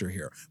bigger picture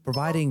here,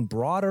 providing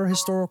broader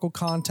historical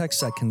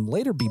context that can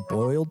later be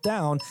boiled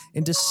down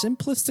into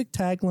simplistic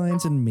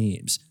taglines and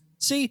memes.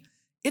 See,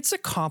 it's a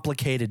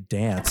complicated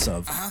dance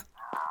of...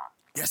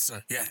 Yes,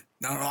 sir, yeah.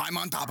 No, I'm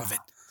on top of it.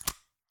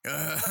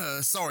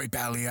 Sorry,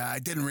 Pally, I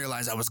didn't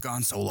realize I was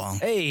gone so long.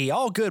 Hey,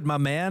 all good, my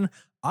man.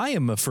 I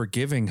am a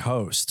forgiving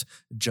host.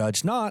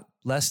 Judge not,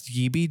 lest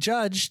ye be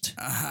judged.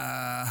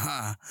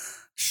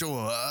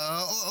 Sure.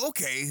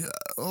 Okay.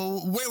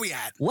 Where we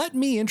at? Let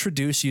me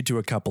introduce you to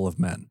a couple of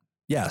men.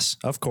 Yes,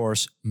 of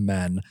course,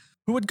 men,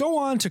 who would go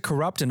on to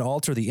corrupt and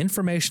alter the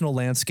informational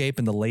landscape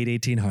in the late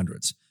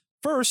 1800s.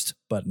 First,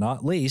 but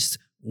not least,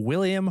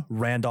 William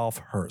Randolph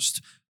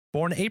Hearst.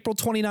 Born April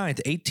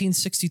 29th,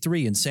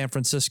 1863 in San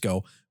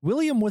Francisco,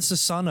 William was the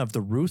son of the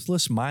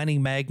ruthless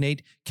mining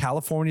magnate,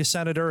 California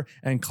senator,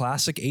 and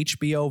classic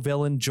HBO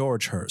villain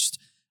George Hearst.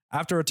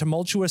 After a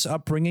tumultuous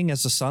upbringing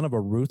as the son of a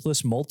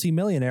ruthless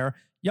multimillionaire,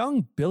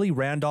 young Billy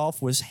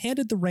Randolph was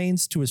handed the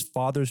reins to his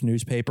father's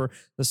newspaper,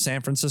 the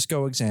San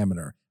Francisco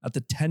Examiner, at the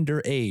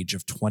tender age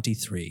of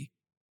 23.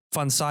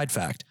 Fun side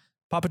fact,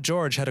 Papa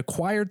George had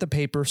acquired the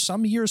paper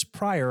some years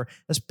prior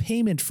as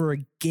payment for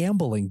a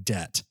gambling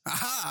debt.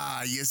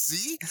 Aha, you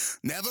see?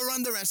 Never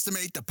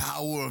underestimate the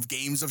power of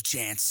games of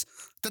chance.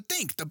 To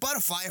think the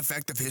butterfly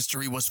effect of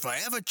history was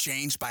forever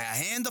changed by a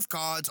hand of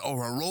cards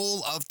or a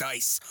roll of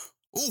dice.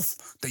 Oof,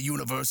 the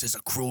universe is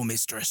a cruel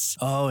mistress.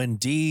 Oh,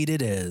 indeed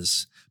it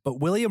is. But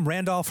William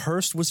Randolph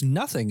Hearst was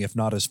nothing if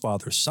not his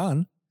father's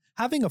son.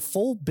 Having a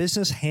full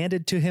business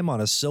handed to him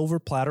on a silver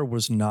platter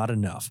was not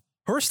enough.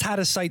 Hearst had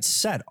his sights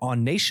set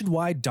on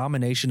nationwide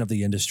domination of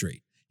the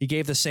industry. He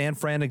gave the San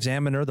Fran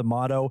Examiner the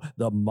motto,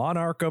 the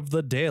monarch of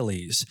the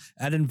dailies,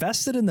 and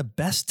invested in the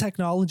best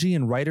technology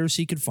and writers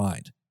he could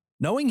find.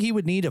 Knowing he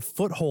would need a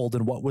foothold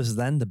in what was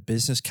then the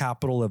business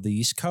capital of the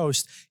East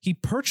Coast, he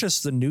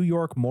purchased the New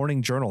York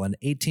Morning Journal in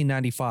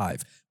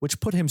 1895, which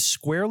put him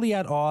squarely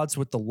at odds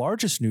with the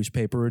largest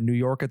newspaper in New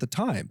York at the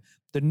time,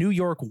 the New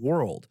York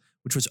World,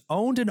 which was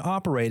owned and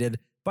operated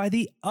by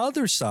the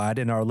other side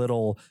in our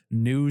little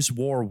News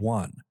War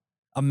One,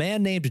 a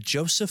man named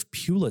Joseph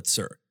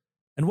Pulitzer.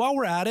 And while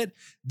we're at it,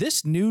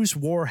 this News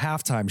War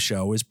halftime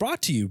show is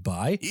brought to you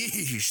by...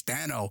 Eesh,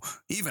 Dano,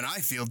 even I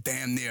feel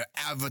damn near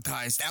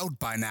advertised out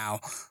by now.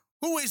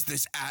 Who is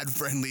this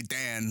ad-friendly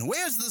Dan?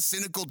 Where's the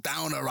cynical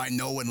downer I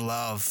know and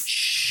love?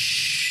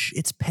 Shh,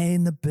 it's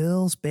paying the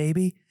bills,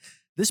 baby.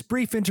 This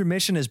brief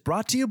intermission is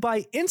brought to you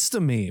by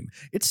Instameme.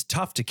 It's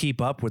tough to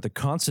keep up with the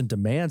constant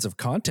demands of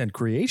content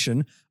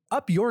creation.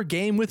 Up your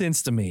game with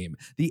Instameme,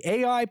 the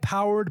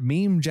AI-powered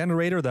meme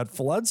generator that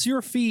floods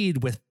your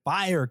feed with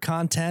fire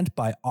content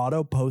by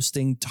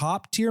auto-posting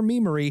top-tier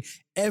memery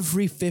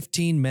every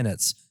 15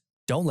 minutes.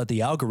 Don't let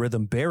the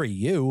algorithm bury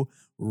you.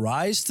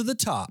 Rise to the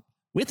top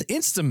with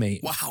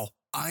Instameme. Wow,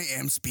 I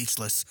am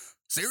speechless.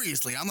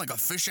 Seriously, I'm like a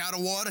fish out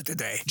of water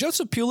today.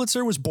 Joseph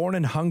Pulitzer was born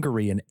in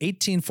Hungary in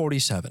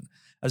 1847.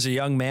 As a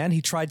young man,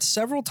 he tried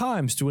several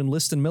times to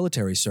enlist in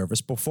military service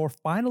before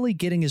finally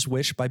getting his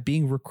wish by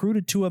being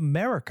recruited to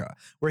America,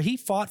 where he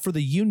fought for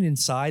the Union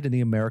side in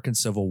the American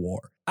Civil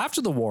War.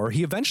 After the war,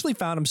 he eventually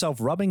found himself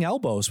rubbing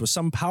elbows with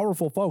some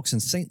powerful folks in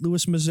St.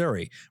 Louis,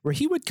 Missouri, where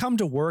he would come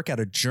to work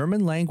at a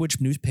German-language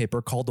newspaper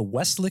called the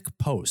Westlich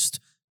Post.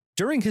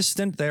 During his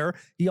stint there,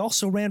 he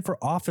also ran for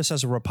office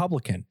as a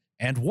Republican,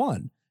 and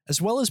won, as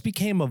well as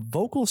became a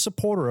vocal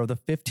supporter of the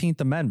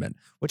 15th Amendment,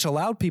 which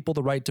allowed people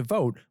the right to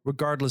vote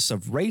regardless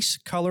of race,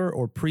 color,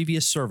 or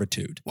previous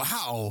servitude.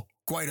 Wow,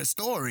 quite a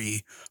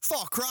story.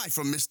 Far cry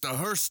from Mr.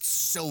 Hearst's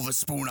silver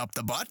spoon up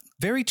the butt.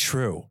 Very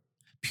true.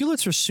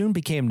 Pulitzer soon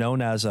became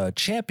known as a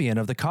champion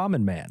of the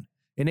common man.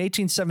 In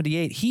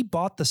 1878, he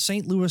bought the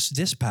St. Louis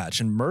Dispatch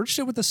and merged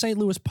it with the St.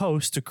 Louis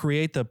Post to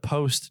create the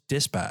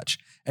Post-Dispatch,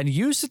 and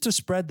used it to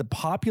spread the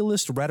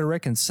populist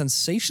rhetoric and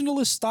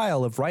sensationalist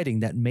style of writing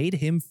that made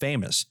him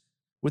famous.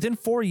 Within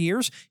 4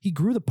 years, he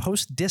grew the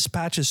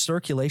Post-Dispatch's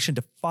circulation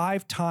to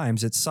 5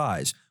 times its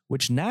size,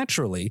 which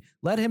naturally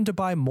led him to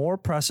buy more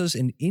presses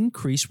and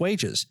increase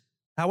wages.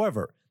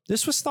 However,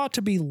 this was thought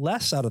to be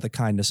less out of the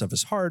kindness of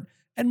his heart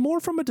and more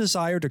from a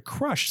desire to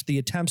crush the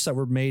attempts that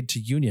were made to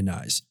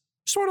unionize.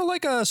 Sort of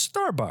like a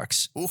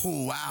Starbucks.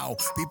 Ooh, wow.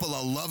 People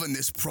are loving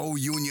this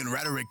pro-union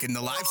rhetoric in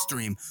the live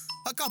stream.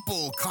 A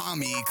couple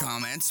commie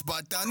comments,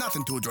 but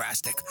nothing too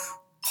drastic.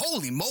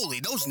 Holy moly,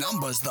 those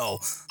numbers, though.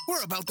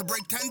 We're about to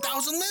break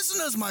 10,000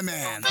 listeners, my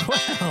man.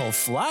 Well,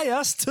 fly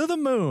us to the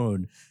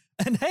moon.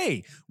 And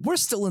hey, we're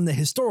still in the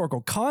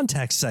historical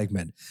context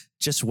segment.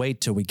 Just wait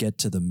till we get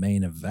to the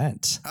main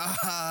event.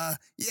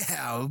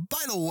 Yeah,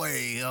 by the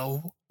way,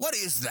 what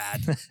is that?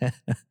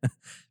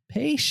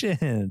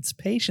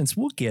 Patience,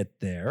 we'll get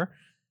there.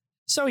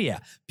 So yeah,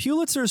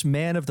 Pulitzer's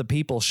man of the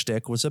people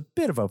shtick was a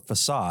bit of a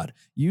facade,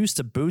 used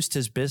to boost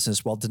his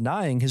business while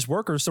denying his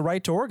workers the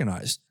right to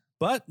organize.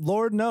 But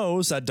Lord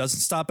knows that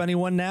doesn't stop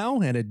anyone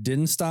now, and it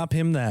didn't stop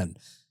him then.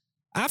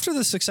 After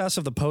the success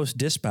of the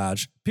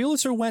Post-Dispatch,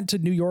 Pulitzer went to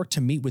New York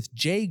to meet with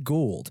Jay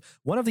Gould,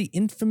 one of the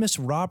infamous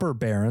robber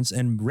barons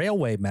and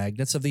railway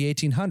magnates of the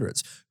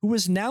 1800s, who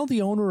was now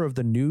the owner of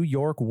the New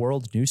York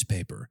World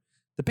newspaper.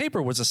 The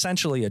paper was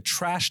essentially a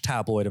trash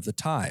tabloid of the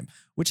time,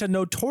 which had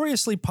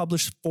notoriously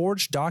published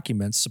forged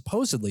documents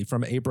supposedly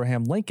from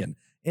Abraham Lincoln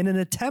in an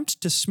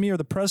attempt to smear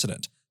the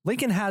president.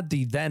 Lincoln had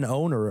the then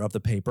owner of the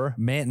paper,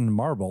 Manton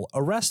Marble,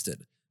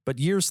 arrested. But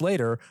years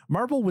later,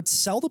 Marble would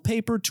sell the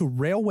paper to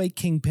railway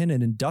kingpin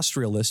and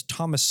industrialist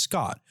Thomas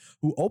Scott,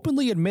 who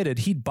openly admitted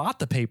he'd bought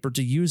the paper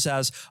to use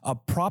as a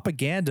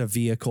propaganda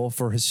vehicle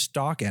for his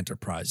stock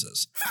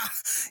enterprises. Ha!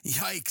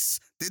 Yikes.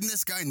 Didn't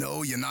this guy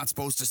know you're not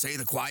supposed to say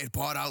the quiet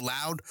part out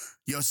loud?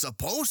 You're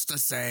supposed to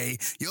say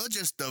you're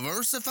just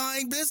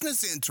diversifying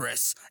business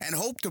interests and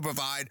hope to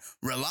provide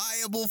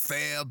reliable,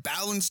 fair,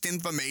 balanced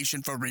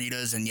information for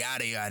readers and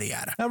yada, yada,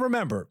 yada. Now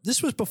remember,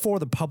 this was before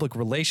the public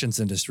relations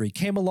industry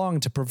came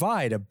along to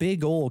provide a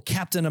big old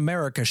Captain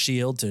America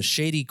shield to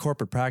shady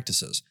corporate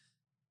practices.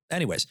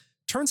 Anyways,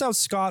 turns out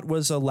Scott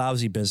was a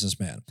lousy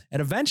businessman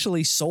and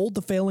eventually sold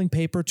the failing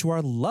paper to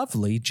our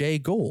lovely Jay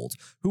Gould,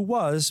 who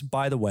was,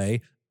 by the way,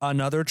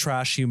 another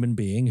trash human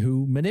being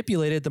who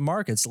manipulated the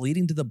markets,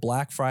 leading to the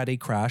Black Friday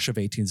crash of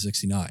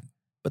 1869.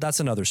 But that's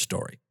another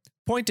story.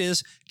 Point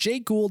is, Jay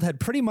Gould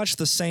had pretty much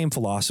the same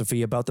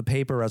philosophy about the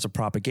paper as a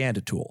propaganda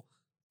tool.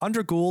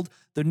 Under Gould,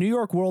 the New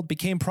York World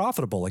became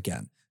profitable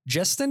again,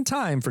 just in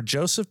time for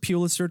Joseph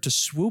Pulitzer to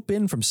swoop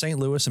in from St.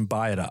 Louis and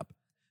buy it up.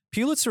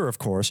 Pulitzer, of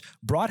course,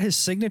 brought his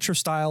signature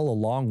style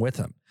along with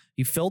him.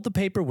 He filled the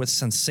paper with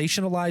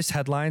sensationalized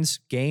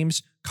headlines,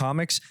 games,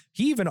 comics.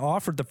 He even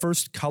offered the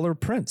first color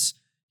prints.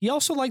 He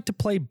also liked to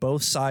play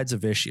both sides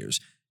of issues.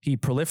 He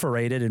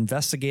proliferated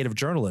investigative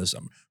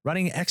journalism,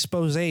 running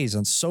exposés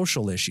on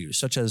social issues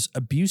such as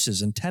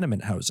abuses in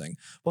tenement housing,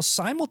 while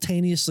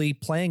simultaneously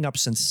playing up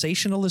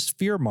sensationalist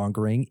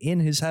fear-mongering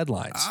in his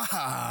headlines.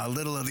 Ah, a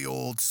little of the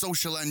old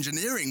social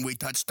engineering we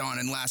touched on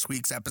in last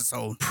week's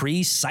episode.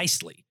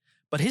 Precisely.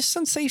 But his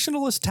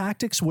sensationalist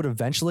tactics would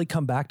eventually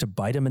come back to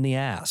bite him in the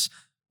ass.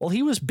 While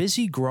he was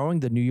busy growing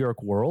the New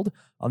York World,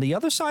 on the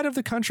other side of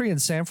the country in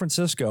San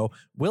Francisco,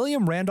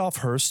 William Randolph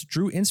Hearst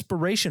drew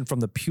inspiration from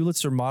the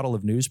Pulitzer model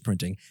of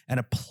newsprinting and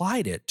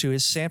applied it to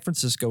his San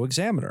Francisco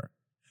Examiner.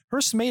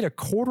 Hearst made a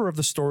quarter of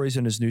the stories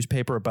in his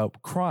newspaper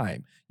about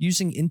crime,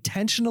 using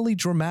intentionally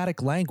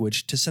dramatic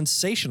language to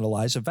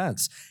sensationalize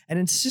events, and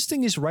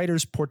insisting his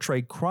writers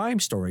portray crime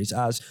stories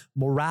as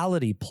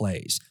morality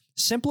plays,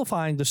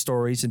 simplifying the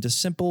stories into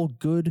simple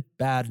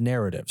good-bad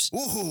narratives.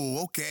 Ooh,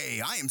 okay.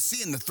 I am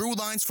seeing the through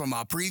lines from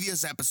our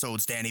previous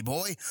episodes, Danny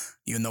boy.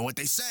 You know what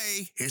they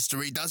say.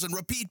 History doesn't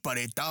repeat, but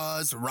it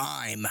does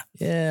rhyme.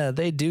 Yeah,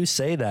 they do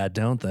say that,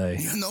 don't they?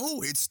 You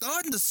know, it's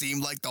starting to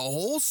seem like the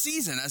whole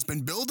season has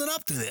been building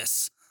up to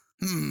this.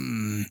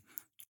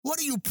 What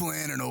are you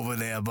planning over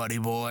there, buddy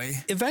boy?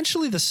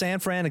 Eventually, the San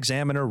Fran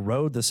Examiner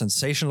rode the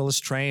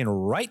sensationalist train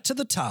right to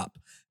the top,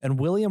 and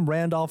William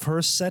Randolph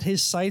Hearst set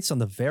his sights on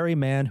the very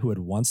man who had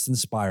once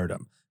inspired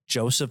him,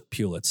 Joseph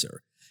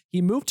Pulitzer.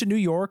 He moved to New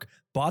York,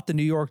 bought the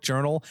New York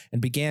Journal,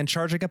 and began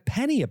charging a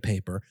penny a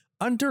paper,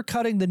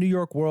 undercutting the New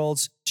York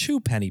World's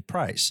 2-penny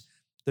price.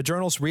 The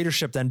journal's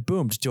readership then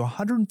boomed to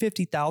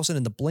 150,000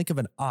 in the blink of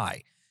an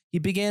eye. He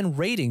began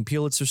raiding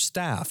Pulitzer's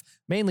staff,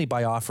 mainly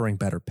by offering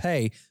better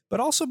pay, but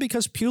also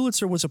because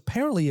Pulitzer was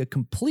apparently a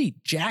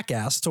complete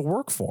jackass to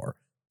work for.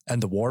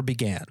 And the war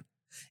began.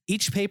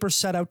 Each paper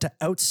set out to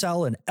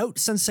outsell and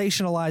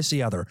out-sensationalize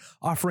the other,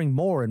 offering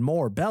more and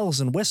more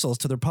bells and whistles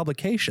to their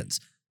publications.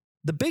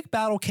 The big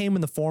battle came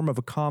in the form of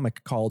a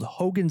comic called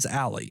Hogan's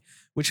Alley,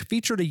 which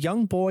featured a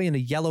young boy in a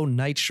yellow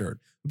nightshirt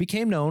who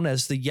became known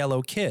as the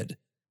Yellow Kid.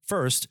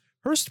 First,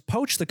 Hearst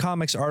poached the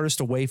comic's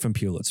artist away from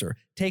Pulitzer,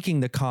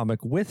 taking the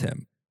comic with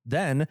him.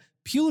 Then,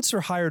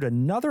 Pulitzer hired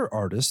another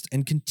artist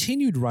and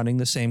continued running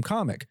the same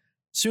comic.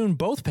 Soon,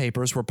 both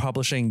papers were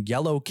publishing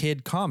Yellow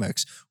Kid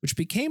comics, which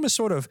became a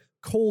sort of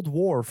Cold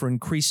War for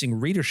increasing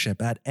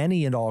readership at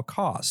any and all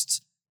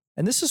costs.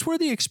 And this is where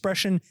the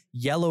expression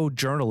yellow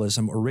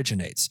journalism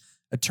originates,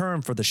 a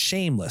term for the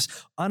shameless,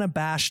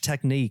 unabashed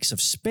techniques of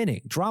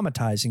spinning,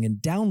 dramatizing,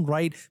 and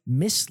downright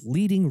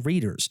misleading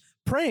readers,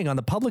 preying on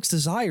the public's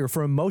desire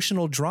for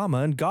emotional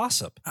drama and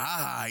gossip.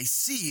 Ah, I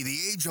see the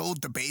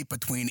age-old debate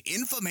between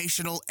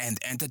informational and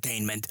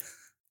entertainment.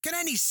 Can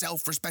any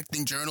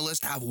self-respecting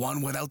journalist have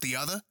one without the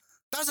other?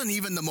 Doesn't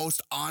even the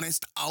most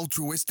honest,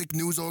 altruistic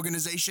news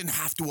organization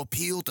have to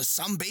appeal to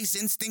some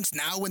base instincts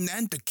now and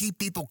then to keep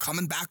people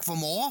coming back for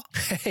more?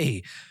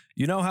 Hey,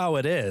 you know how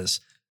it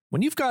is.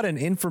 When you've got an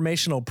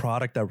informational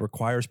product that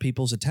requires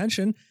people's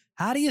attention,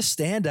 how do you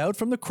stand out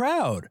from the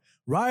crowd?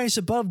 Rise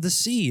above the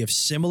sea of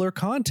similar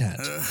content.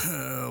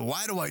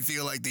 Why do I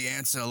feel like the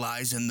answer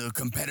lies in the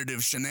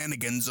competitive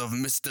shenanigans of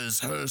Mr.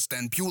 Hearst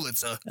and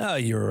Pulitzer? Oh,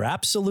 you're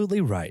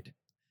absolutely right.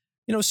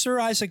 You know, Sir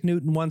Isaac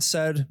Newton once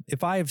said,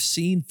 "If I have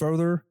seen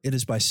further, it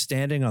is by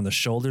standing on the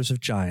shoulders of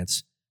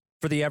giants."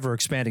 For the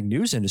ever-expanding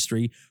news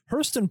industry,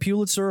 Hearst and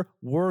Pulitzer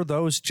were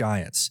those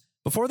giants.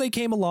 Before they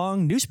came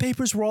along,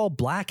 newspapers were all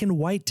black and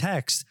white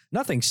text,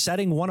 nothing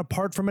setting one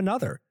apart from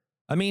another.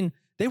 I mean,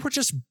 they were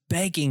just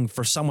begging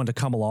for someone to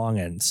come along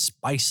and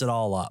spice it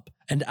all up.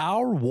 And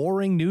our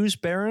warring news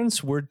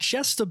barons were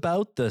just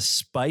about the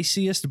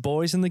spiciest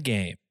boys in the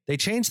game. They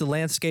changed the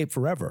landscape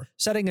forever,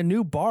 setting a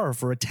new bar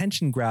for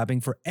attention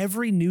grabbing for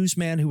every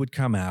newsman who would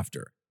come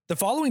after. The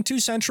following 2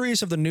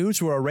 centuries of the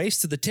news were a race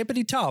to the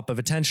tippity top of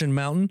Attention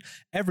Mountain,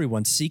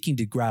 everyone seeking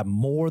to grab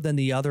more than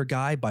the other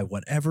guy by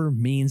whatever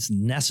means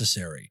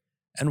necessary.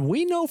 And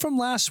we know from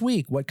last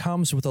week what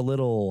comes with a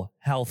little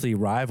healthy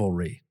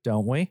rivalry,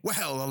 don't we?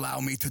 Well, allow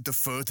me to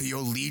defer to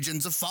your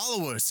legions of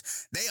followers.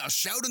 They are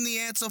shouting the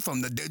answer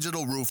from the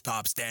digital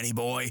rooftops, Danny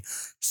boy.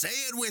 Say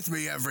it with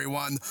me,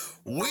 everyone.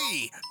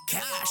 We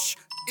cash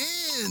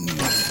in.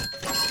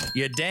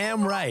 You're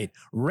damn right.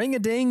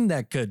 Ring-a-ding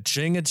that could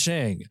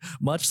ching-a-ching.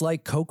 Much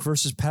like Coke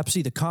versus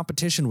Pepsi, the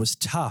competition was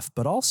tough,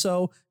 but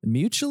also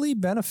mutually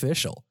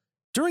beneficial.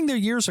 During their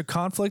years of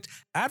conflict,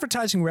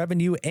 advertising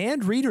revenue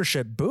and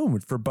readership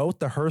boomed for both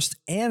the Hearst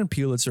and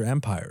Pulitzer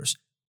empires.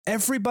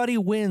 Everybody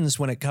wins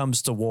when it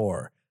comes to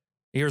war.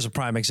 Here's a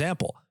prime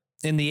example.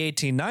 In the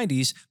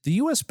 1890s, the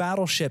U.S.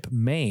 battleship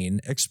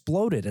Maine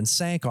exploded and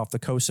sank off the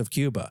coast of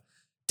Cuba.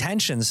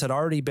 Tensions had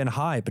already been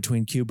high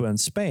between Cuba and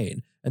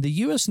Spain, and the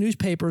U.S.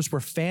 newspapers were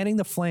fanning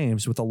the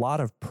flames with a lot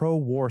of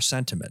pro-war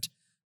sentiment.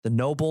 The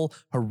noble,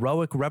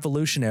 heroic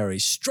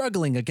revolutionaries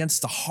struggling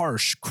against the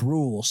harsh,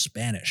 cruel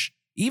Spanish,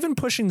 even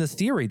pushing the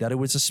theory that it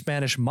was a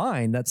Spanish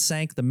mine that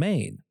sank the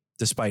Maine,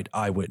 despite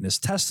eyewitness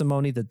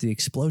testimony that the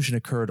explosion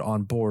occurred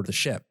on board the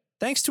ship.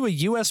 Thanks to a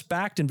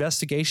U.S.-backed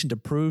investigation to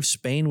prove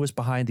Spain was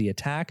behind the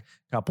attack,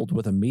 coupled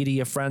with a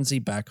media frenzy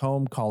back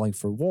home calling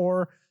for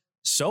war,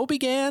 So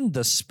began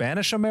the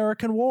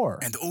Spanish-American War.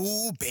 And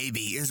ooh,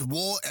 baby, is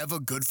war ever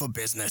good for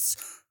business?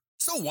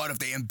 So what if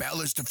they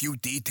embellished a few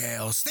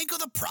details? Think of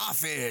the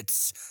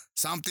profits.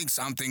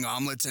 Something,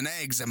 omelets and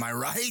eggs, am I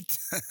right?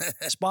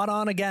 Spot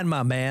on again,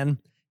 my man.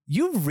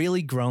 You've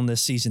really grown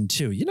this season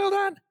too. You know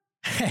that?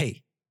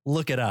 Hey,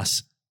 look at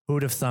us.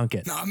 Who'd have thunk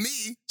it? Not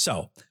me.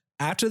 So,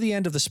 after the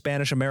end of the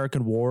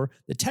Spanish-American War,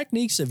 the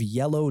techniques of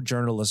yellow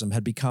journalism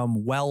had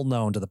become well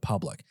known to the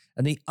public,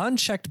 and the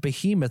unchecked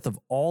behemoth of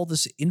all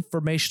this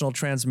informational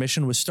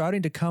transmission was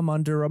starting to come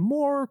under a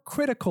more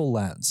critical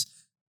lens.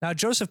 Now,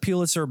 Joseph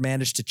Pulitzer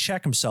managed to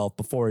check himself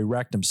before he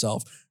wrecked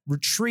himself,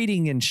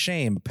 retreating in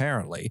shame,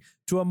 apparently,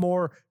 to a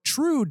more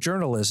true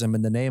journalism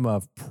in the name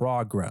of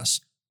progress,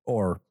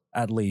 or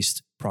at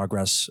least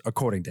progress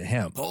according to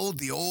him. Hold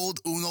the old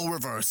Uno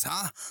reverse,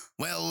 huh?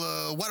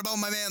 Well, what about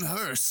my man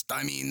Hearst?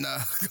 I mean,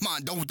 come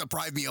on, don't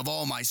deprive me of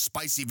all my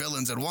spicy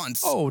villains at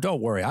once. Oh,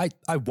 don't worry,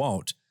 I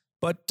won't.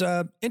 But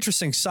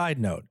interesting side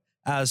note,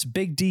 as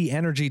Big D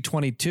Energy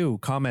 22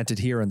 commented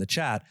here in the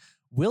chat,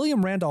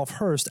 William Randolph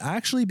Hearst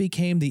actually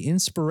became the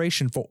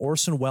inspiration for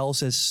Orson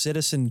Welles'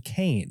 Citizen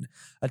Kane,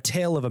 a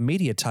tale of a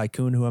media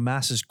tycoon who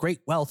amasses great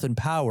wealth and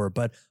power,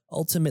 but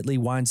ultimately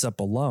winds up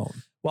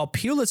alone. While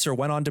Pulitzer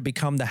went on to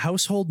become the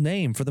household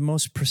name for the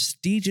most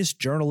prestigious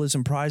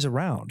journalism prize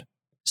around.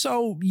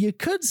 So you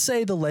could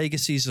say the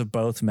legacies of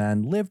both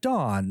men lived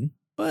on,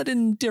 but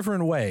in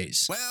different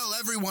ways. Well,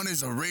 everyone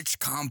is a rich,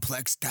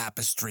 complex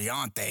tapestry,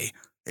 aren't they?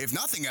 If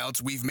nothing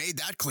else, we've made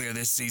that clear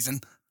this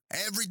season.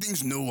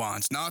 Everything's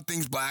nuanced,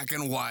 nothing's black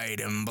and white,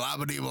 and blah,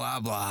 blah, blah,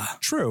 blah.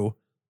 True.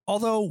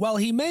 Although, while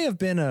he may have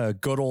been a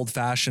good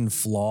old-fashioned,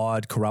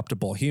 flawed,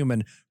 corruptible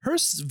human,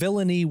 Hearst's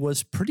villainy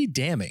was pretty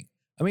damning.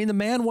 I mean, the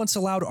man once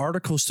allowed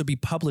articles to be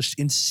published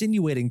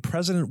insinuating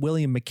President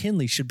William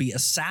McKinley should be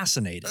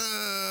assassinated.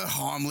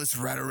 Harmless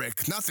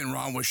rhetoric. Nothing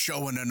wrong with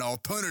showing an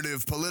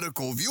alternative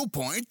political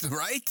viewpoint,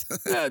 right?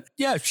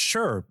 Yeah,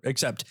 sure.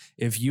 Except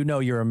if you know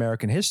your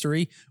American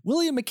history,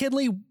 William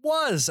McKinley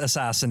was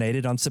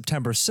assassinated on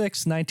September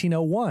 6,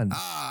 1901.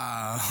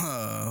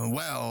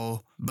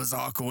 Well,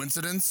 bizarre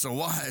coincidence or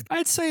what?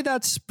 I'd say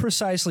that's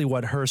precisely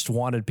what Hearst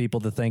wanted people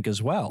to think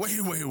as well.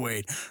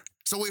 Wait.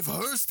 So if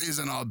Hearst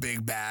isn't our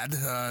big bad,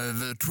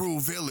 the true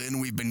villain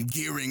we've been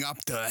gearing up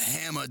to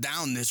hammer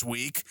down this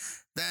week,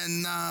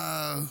 then,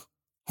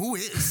 who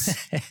is?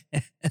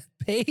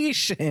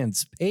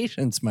 Patience,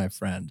 my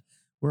friend.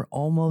 We're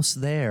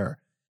almost there.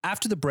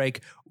 After the break,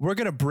 we're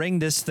going to bring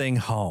this thing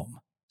home.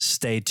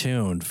 Stay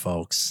tuned,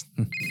 folks.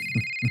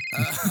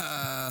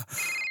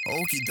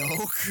 Okie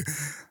doke.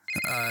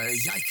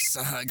 Yikes,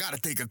 I gotta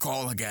take a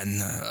call again.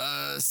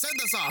 Send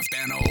us off,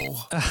 Dano.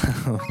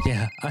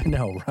 Yeah, I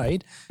know,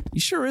 right?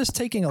 He sure is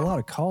taking a lot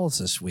of calls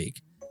this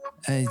week.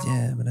 I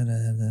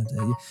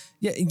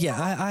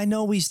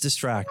know he's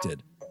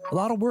distracted. A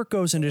lot of work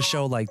goes into a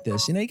show like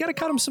this. You know, you gotta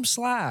cut him some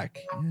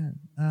slack.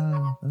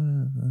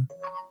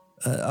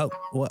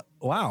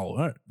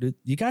 Wow.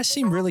 You guys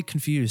seem really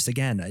confused.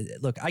 Again,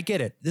 look, I get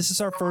it. This is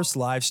our first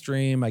live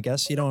stream. I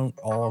guess you don't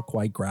all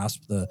quite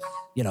grasp the,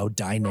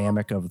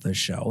 dynamic of the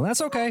show. And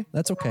that's okay.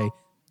 That's okay.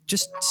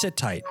 Just sit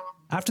tight.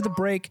 After the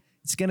break,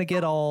 it's going to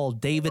get all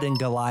David and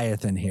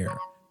Goliath in here.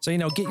 So,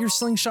 get your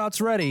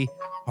slingshots ready.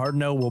 Hard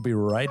No will be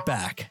right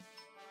back.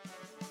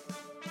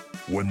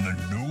 When the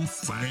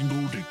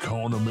newfangled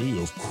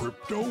economy of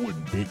crypto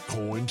and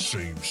Bitcoin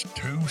seems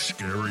too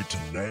scary to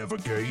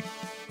navigate,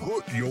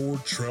 put your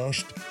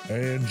trust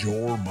and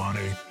your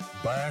money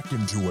back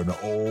into an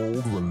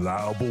old,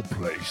 reliable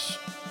place.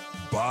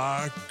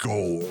 Buy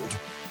gold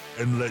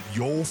and let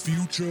your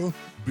future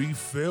be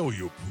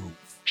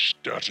failure-proof.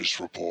 Status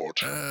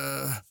report.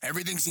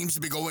 Everything seems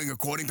to be going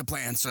according to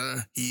plan,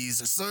 sir.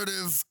 He's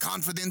assertive,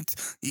 confident.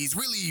 He's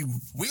really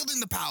wielding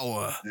the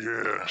power.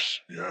 Yes.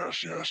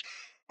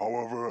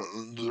 However,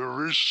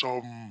 there is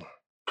some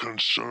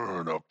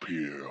concern up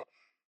here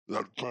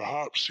that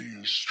perhaps he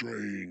is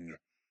straying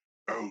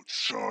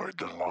outside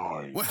the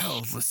line.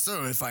 Well,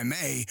 sir, if I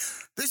may,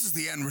 this is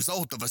the end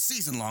result of a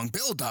season-long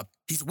build-up.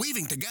 He's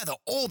weaving together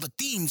all the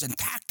themes and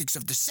tactics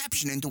of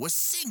deception into a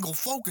single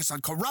focus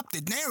on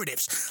corrupted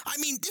narratives. I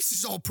mean, this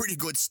is all pretty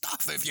good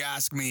stuff, if you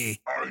ask me.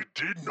 I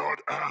did not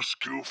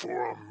ask you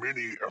for a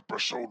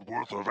mini-episode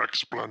worth of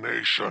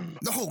explanation.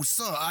 No,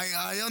 sir,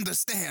 I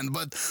understand,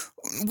 but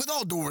with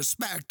all due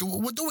respect,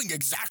 we're doing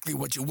exactly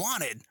what you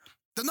wanted.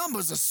 The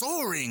numbers are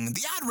soaring.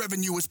 The ad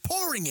revenue is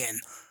pouring in.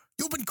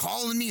 You've been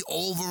calling me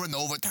over and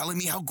over, telling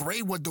me how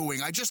great we're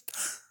doing.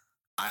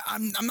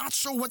 I'm not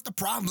sure what the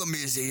problem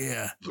is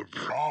here. The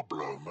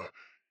problem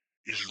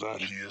is that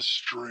he is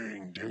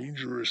straying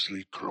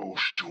dangerously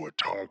close to a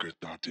target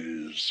that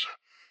is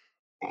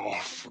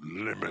off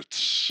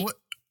limits. What?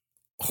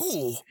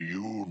 Who?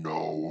 You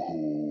know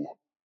who.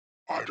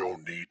 I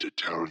don't need to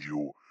tell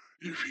you.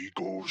 If he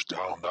goes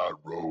down that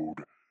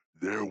road,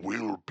 there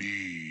will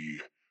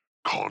be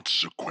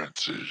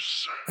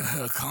consequences.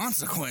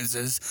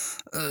 Consequences?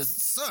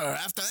 Sir,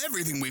 after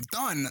everything we've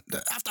done,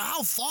 after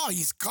how far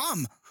he's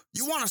come,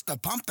 you want us to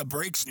pump the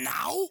brakes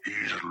now?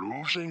 He's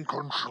losing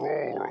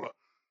control.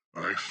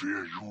 I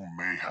fear you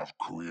may have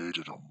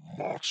created a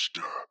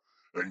monster,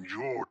 and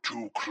you're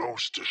too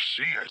close to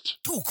see it.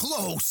 Too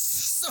close?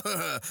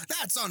 Sir,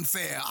 that's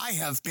unfair. I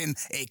have been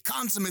a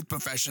consummate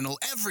professional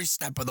every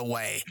step of the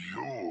way.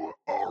 You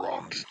are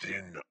on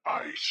thin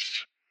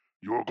ice.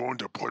 You're going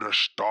to put a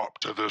stop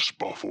to this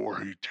before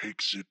he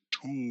takes it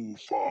too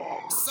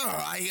far. Sir,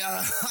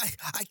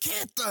 I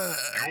can't,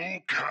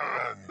 You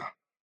can,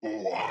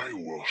 or I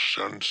will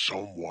send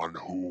someone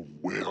who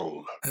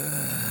will.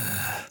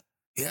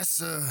 Yes,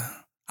 sir.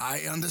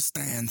 I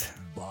understand.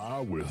 Buy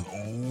with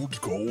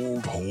Old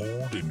Gold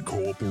Hold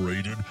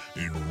Incorporated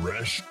and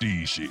rest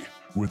easy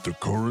with the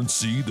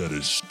currency that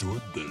has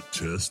stood the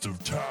test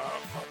of time.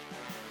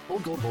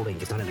 Old Gold Holding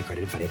is not an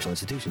accredited financial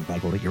institution. Buy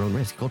gold at your own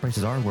risk. Gold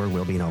prices are, were,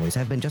 will be, and always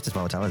have been just as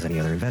volatile as any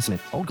other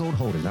investment. Old Gold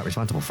Hold is not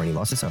responsible for any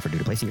losses suffered due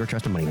to placing your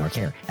trust and money in our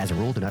care. As a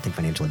rule, do not take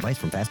financial advice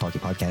from fast-talking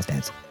podcast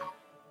ads.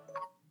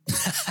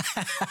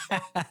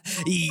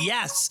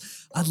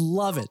 Yes, I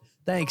love it.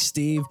 Thanks,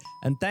 Steve.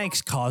 And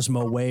thanks,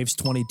 Cosmo Waves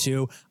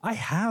 22. I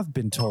have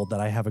been told that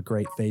I have a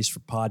great face for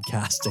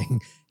podcasting.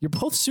 You're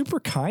both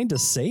super kind to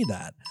say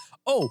that.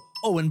 Oh,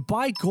 and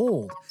buy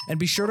gold. And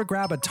be sure to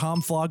grab a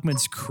Tom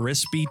Flogman's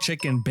crispy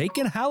chicken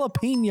bacon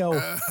jalapeno.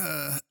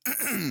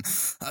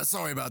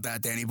 Sorry about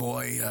that, Danny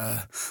boy.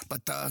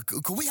 But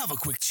could we have a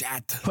quick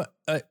chat?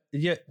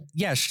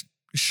 Yeah,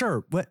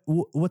 sure.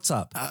 What's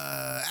up?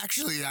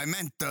 Actually, I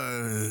meant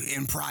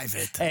in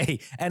private. Hey,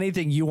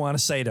 anything you want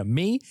to say to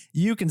me,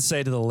 you can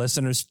say to the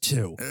listeners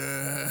too.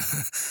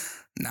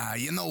 Nah,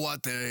 you know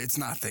what? It's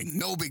nothing.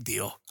 No big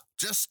deal.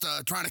 Just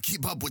trying to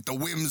keep up with the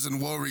whims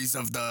and worries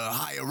of the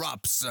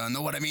higher-ups.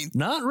 Know what I mean?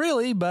 Not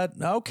really, but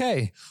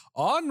okay.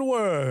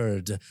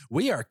 Onward.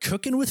 We are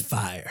cooking with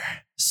fire.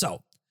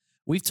 So,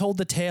 we've told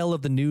the tale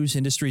of the news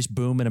industry's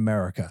boom in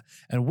America,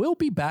 and we'll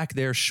be back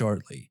there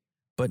shortly.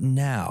 But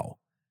now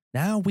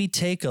we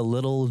take a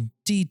little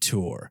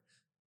detour,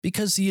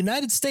 because the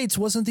United States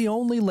wasn't the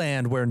only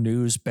land where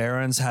news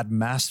barons had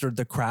mastered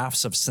the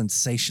crafts of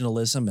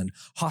sensationalism and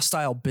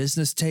hostile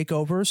business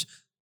takeovers.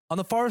 On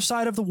the far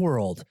side of the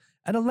world,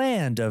 and a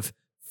land of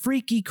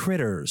freaky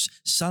critters,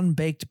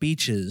 sun-baked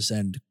beaches,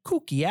 and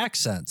kooky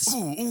accents.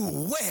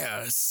 Ooh,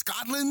 where?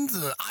 Scotland?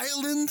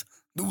 Ireland?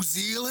 New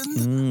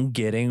Zealand?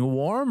 Getting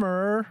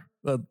warmer.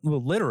 Well,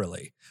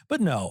 literally. But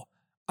no,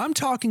 I'm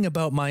talking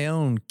about my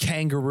own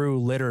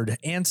kangaroo-littered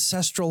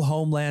ancestral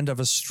homeland of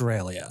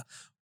Australia.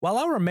 While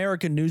our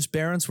American news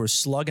barons were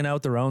slugging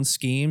out their own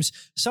schemes,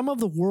 some of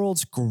the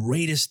world's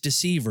greatest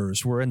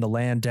deceivers were in the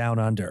land down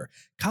under,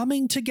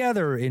 coming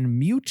together in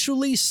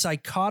mutually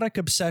psychotic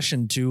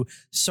obsession to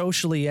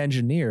socially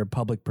engineer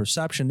public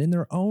perception in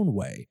their own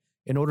way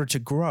in order to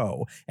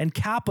grow and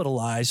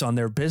capitalize on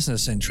their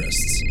business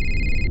interests.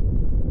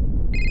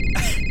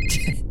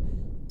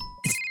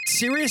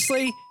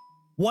 Seriously?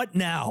 What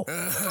now?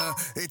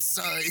 It's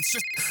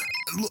just...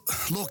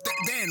 Look,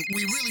 Dan,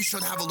 we really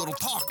should have a little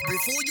talk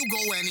before you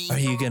go any... Are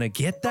you gonna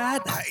get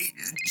that?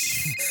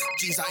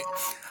 Geez,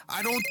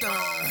 I don't,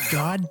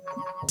 God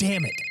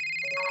damn it.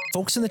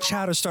 Folks in the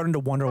chat are starting to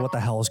wonder what the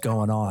hell is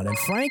going on, and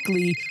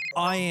frankly,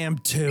 I am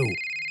too.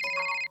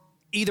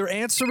 Either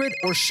answer it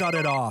or shut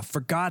it off.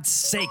 For God's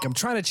sake, I'm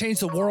trying to change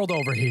the world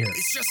over here.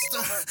 It's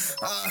just,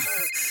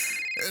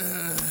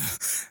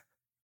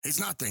 it's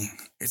nothing.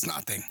 It's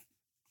nothing.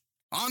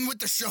 On with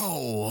the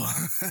show.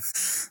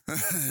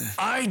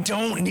 I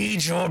don't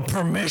need your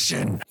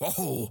permission.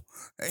 Whoa.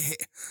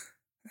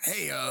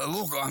 Hey,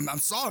 look, I'm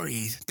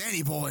sorry.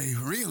 Danny boy,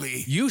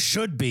 really. You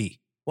should be.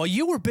 While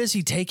you were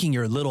busy taking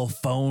your little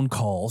phone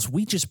calls,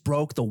 we just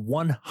broke the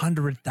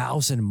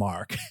 100,000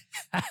 mark.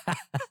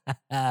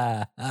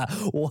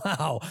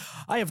 Wow,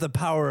 I have the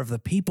power of the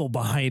people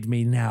behind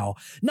me now.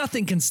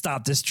 Nothing can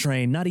stop this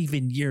train, not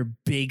even your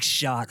big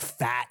shot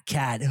fat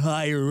cat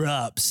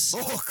higher-ups.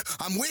 Look,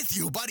 I'm with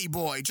you, buddy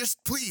boy.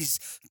 Just please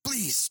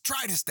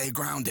try to stay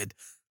grounded.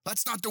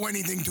 Let's not do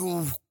anything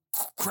too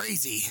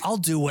crazy. I'll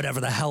do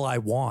whatever the hell I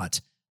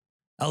want.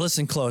 Now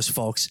listen close,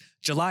 folks.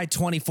 July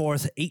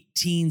 24th,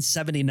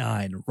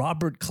 1879,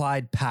 Robert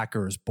Clyde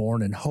Packer is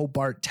born in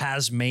Hobart,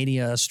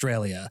 Tasmania,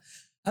 Australia.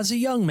 As a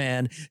young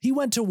man, he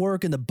went to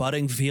work in the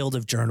budding field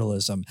of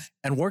journalism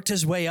and worked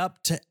his way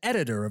up to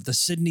editor of the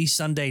Sydney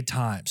Sunday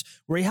Times,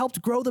 where he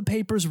helped grow the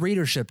paper's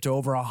readership to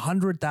over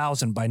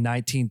 100,000 by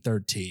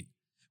 1913.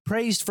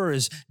 Praised for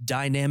his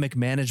dynamic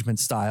management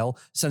style,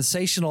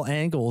 sensational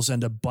angles,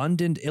 and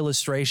abundant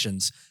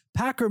illustrations,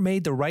 Packer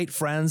made the right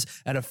friends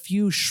and a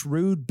few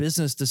shrewd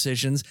business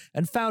decisions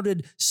and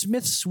founded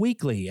Smith's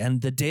Weekly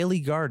and the Daily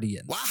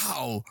Guardian.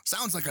 Wow,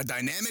 sounds like a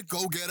dynamic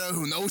go-getter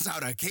who knows how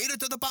to cater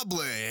to the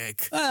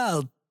public.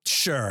 Well,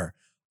 sure.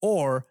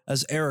 Or,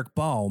 as Eric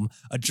Baum,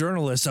 a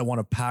journalist at one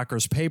of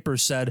Packer's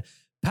papers, said,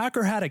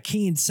 Packer had a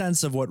keen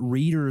sense of what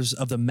readers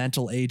of the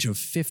mental age of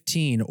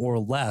 15 or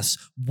less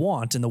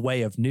want in the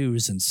way of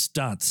news and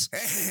stunts.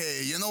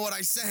 Hey, you know what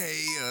I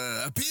say?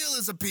 Appeal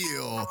is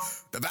appeal.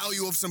 The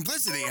value of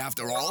simplicity,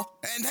 after all.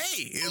 And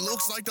hey, it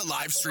looks like the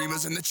live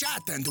streamers in the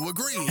chat tend to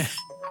agree.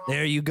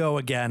 There you go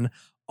again.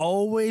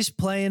 Always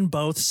playing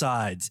both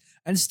sides.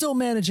 and still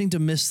managing to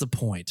miss the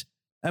point.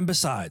 And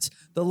besides,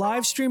 the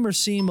live streamers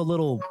seem a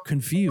little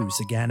confused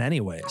again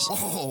anyways.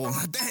 Oh,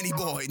 Danny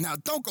boy, now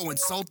don't go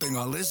insulting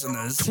our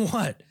listeners.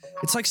 What?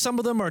 It's like some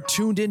of them are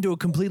tuned into a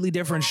completely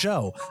different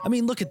show. I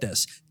mean, look at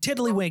this.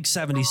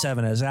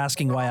 Tiddlywink77 is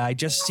asking why I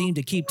just seem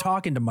to keep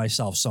talking to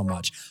myself so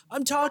much.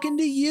 I'm talking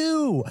to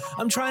you.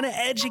 I'm trying to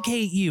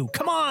educate you.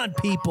 Come on,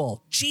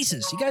 people.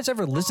 Jesus, you guys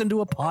ever listened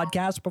to a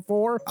podcast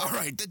before? All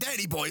right,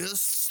 Danny boy,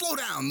 slow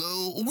down.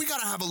 We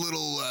gotta have a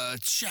little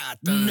chat.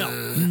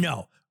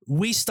 No.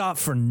 We stopped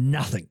for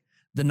nothing.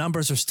 The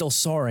numbers are still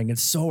soaring, and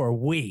so are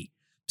we.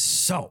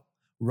 So,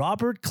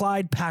 Robert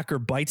Clyde Packer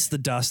bites the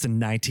dust in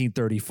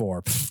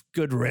 1934.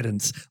 Good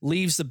riddance.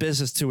 Leaves the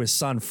business to his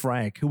son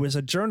Frank, who was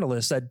a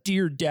journalist at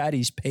Dear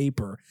Daddy's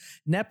paper.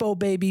 Nepo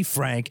baby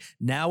Frank,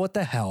 now at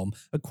the helm,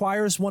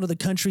 acquires one of the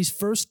country's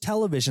first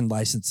television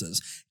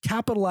licenses,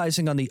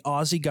 capitalizing on the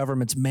Aussie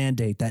government's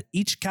mandate that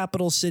each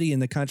capital city in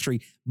the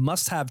country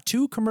must have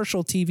 2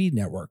 commercial TV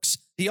networks.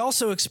 He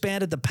also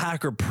expanded the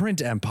Packer print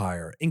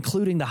empire,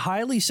 including the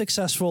highly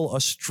successful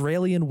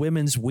Australian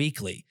Women's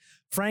Weekly.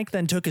 Frank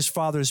then took his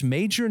father's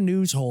major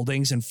news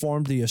holdings and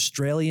formed the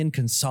Australian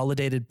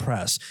Consolidated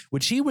Press,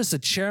 which he was the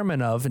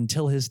chairman of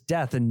until his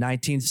death in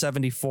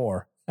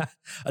 1974.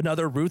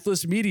 Another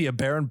ruthless media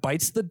baron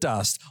bites the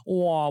dust.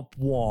 Womp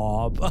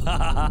womp.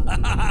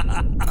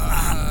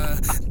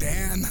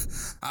 Dan,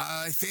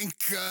 I think...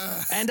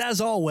 And as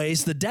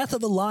always, the death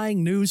of a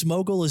lying news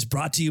mogul is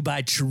brought to you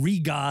by Tree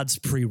Gods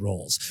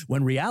pre-rolls,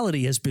 when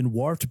reality has been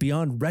warped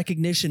beyond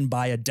recognition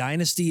by a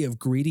dynasty of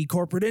greedy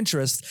corporate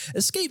interests.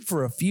 Escape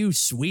for a few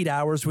sweet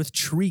hours with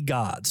Tree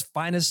Gods'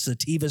 finest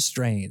sativa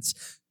strains.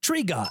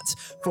 Tree Gods,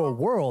 for a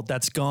world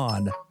that's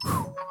gone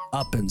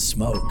up in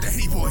smoke.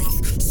 Danny boy,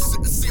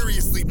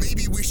 seriously,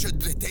 maybe we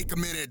should take a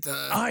minute.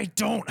 I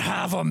don't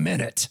have a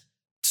minute.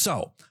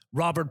 So,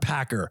 Robert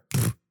Packer,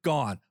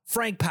 gone.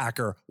 Frank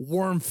Packer,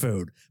 worm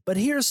food. But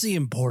here's the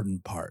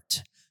important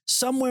part.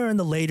 Somewhere in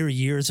the later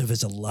years of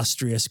his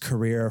illustrious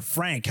career,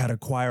 Frank had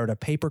acquired a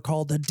paper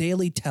called the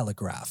Daily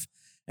Telegraph.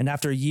 And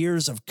after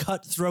years of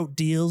cutthroat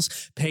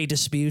deals, pay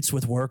disputes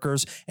with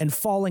workers, and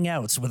falling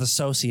outs with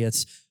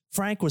associates,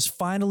 Frank was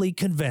finally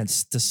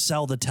convinced to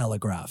sell the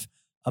Telegraph,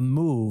 a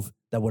move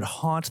that would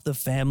haunt the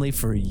family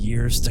for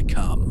years to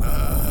come.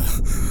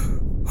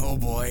 Oh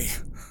boy.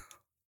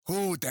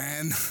 Who,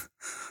 Dan?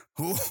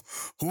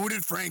 Who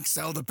did Frank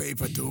sell the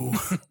paper to?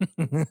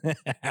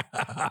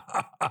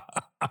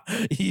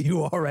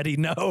 You already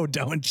know,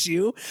 don't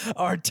you?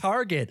 Our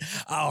target,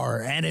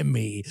 our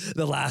enemy,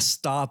 the last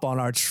stop on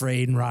our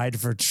train ride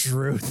for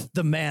truth,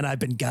 the man I've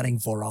been gunning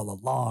for all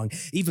along,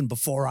 even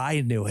before I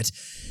knew it.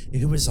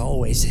 It was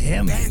always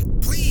him.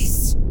 Dan,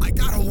 please, I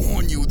gotta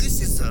warn you, this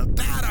is a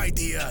bad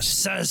idea.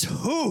 Says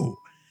who?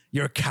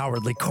 Your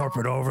cowardly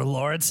corporate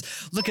overlords.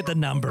 Look at the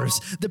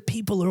numbers. The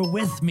people are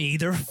with me.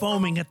 They're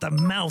foaming at the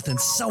mouth, and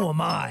so am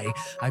I.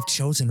 I've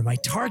chosen my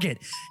target.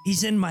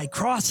 He's in my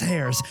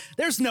crosshairs.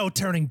 There's no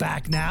turning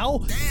back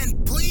now.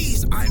 Dan,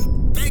 please,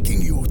 I'm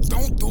begging you,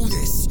 don't do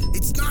this.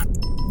 It's not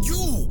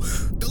you.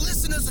 The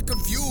listeners are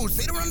confused.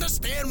 They don't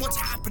understand what's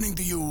happening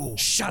to you.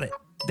 Shut it.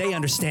 They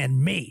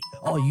understand me.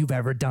 All you've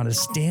ever done is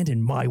stand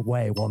in my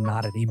way. Well,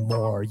 not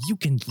anymore. You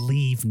can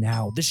leave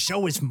now. The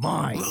show is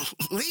mine.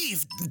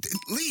 Leave,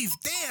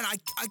 Dan. I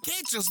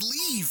can't just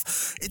leave.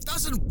 It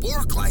doesn't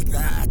work like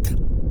that.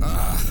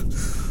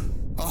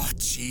 Oh,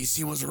 jeez,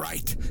 he was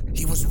right.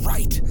 He was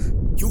right.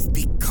 You've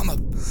become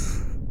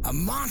a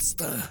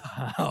monster.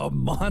 A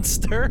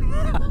monster?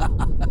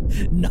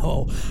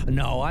 No,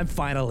 I'm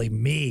finally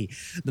me.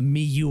 The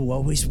me you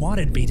always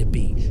wanted me to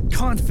be.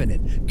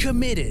 Confident,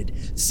 committed,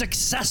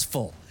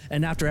 successful.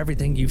 And after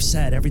everything you've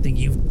said, everything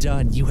you've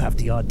done, you have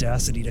the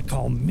audacity to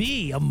call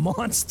me a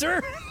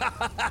monster?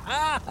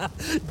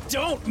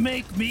 Don't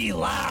make me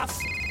laugh.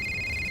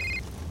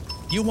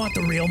 You want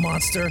the real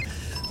monster?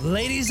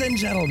 Ladies and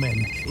gentlemen,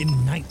 in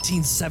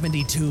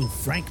 1972,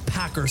 Frank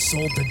Packer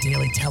sold the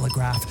Daily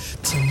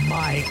Telegraph to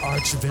my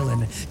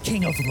arch-villain,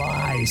 king of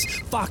lies,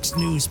 Fox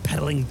News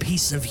peddling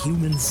piece of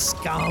human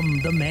scum,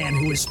 the man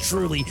who is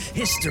truly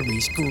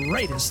history's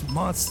greatest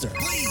monster.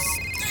 Please,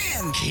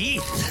 Dan!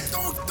 Keith!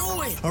 Don't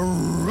do it!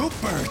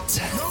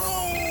 Rupert!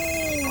 No!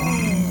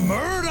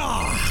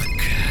 Murdoch!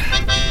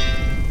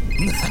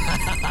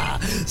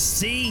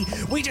 See?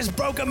 We just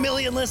broke 1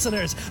 million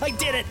listeners. I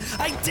did it.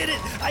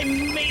 I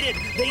made it.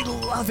 They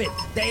love it.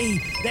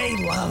 They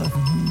love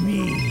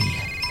me.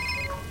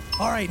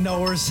 All right,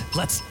 knowers,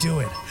 let's do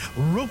it.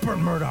 Rupert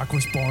Murdoch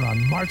was born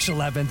on March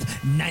 11th,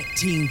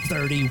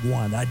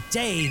 1931, a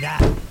day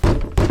that...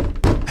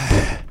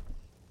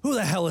 Who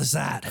the hell is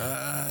that?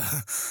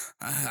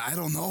 I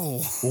don't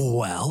know.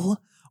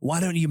 Well, why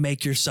don't you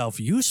make yourself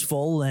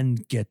useful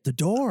and get the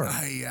door?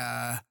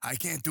 I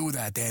can't do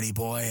that, Daddy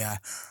boy.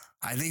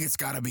 I think it's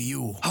gotta be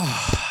you.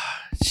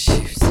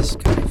 Jeez, this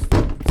guy.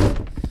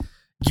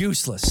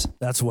 Useless.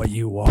 That's what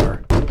you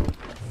are.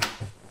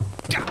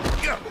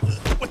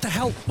 What the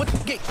hell? What?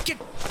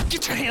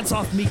 Get your hands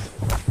off me.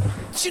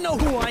 Do you know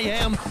who I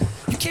am?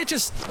 You can't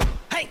just...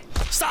 Hey,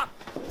 stop.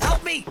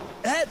 Help me!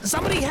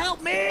 Somebody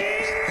help me!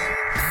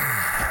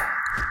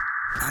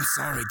 I'm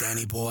sorry,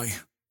 Danny boy.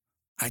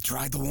 I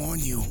tried to warn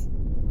you.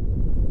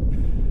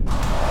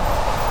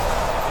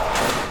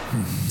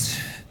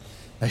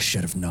 I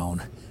should have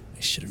known.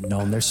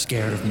 They're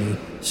scared of me.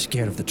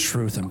 Scared of the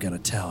truth I'm gonna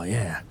tell,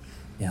 yeah.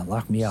 Yeah,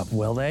 lock me up,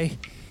 will they?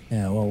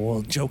 Yeah,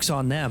 well, joke's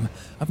on them.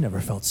 I've never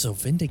felt so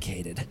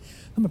vindicated.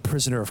 I'm a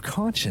prisoner of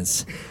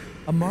conscience.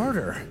 A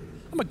martyr.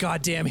 I'm a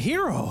goddamn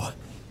hero.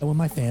 And when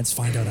my fans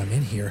find out I'm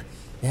in here,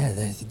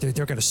 yeah,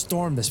 they're gonna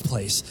storm this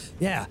place.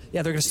 Yeah,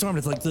 they're gonna storm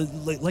it like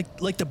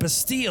the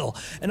Bastille,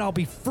 and I'll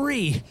be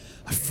free.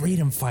 A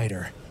freedom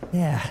fighter.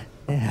 Yeah.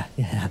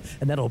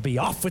 And that'll be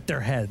off with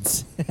their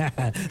heads.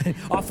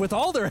 Off with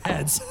all their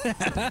heads.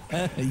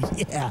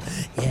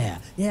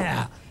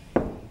 Yeah.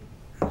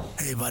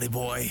 Hey, buddy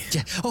boy.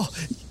 Yeah. Oh,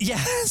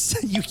 yes.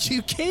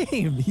 You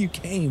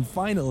came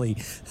finally.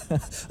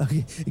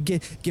 Okay,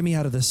 get me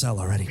out of this cell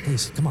already,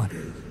 please. Come on.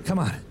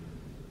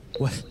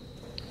 What?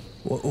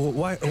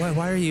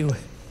 Why are you?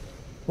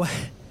 What?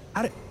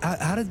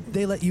 How did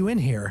they let you in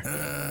here?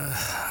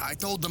 I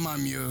told them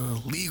I'm your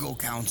legal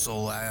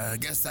counsel. I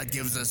guess that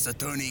gives us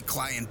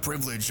attorney-client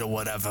privilege or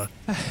whatever.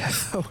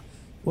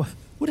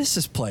 What is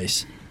this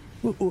place?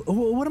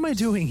 What am I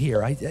doing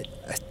here? I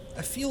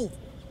feel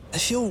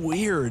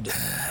weird.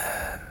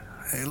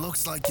 It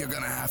looks like you're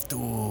gonna have to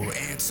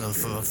answer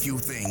for a few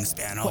things,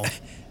 Dano.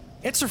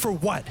 Answer for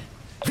what?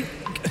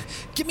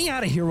 Get me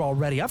out of here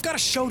already. I've got a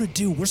show to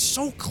do. We're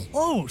so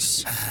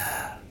close.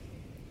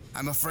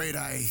 I'm afraid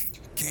I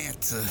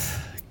can't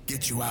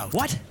get you out.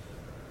 What?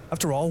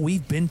 After all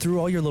we've been through,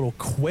 all your little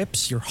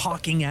quips, your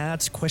hawking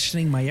ads,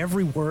 questioning my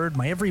every word,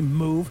 my every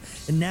move,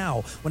 and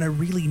now, when I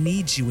really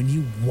need you and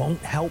you won't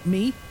help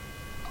me?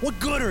 What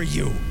good are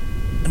you?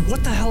 And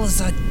what the hell is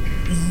that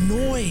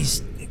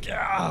noise?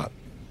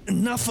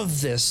 Enough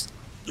of this.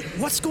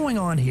 What's going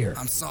on here?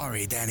 I'm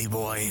sorry, Danny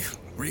boy.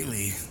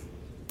 Really.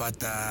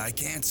 But I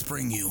can't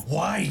spring you.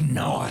 Why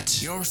not?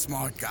 You're a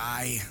smart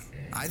guy.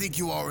 I think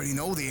you already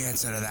know the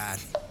answer to that.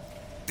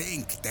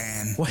 Think,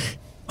 Dan.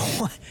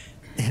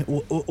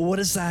 What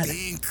is that?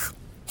 Think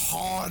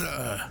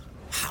harder.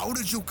 How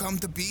did you come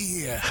to be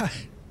here?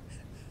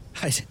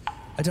 I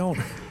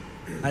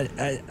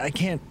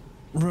can't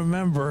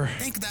remember.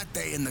 Think that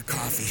day in the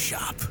coffee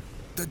shop.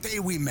 The day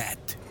we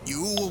met.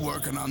 You were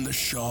working on the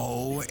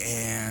show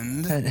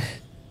and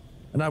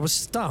I was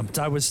stumped.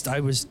 I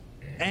was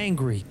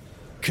angry,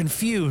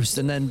 confused,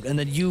 and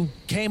then you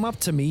came up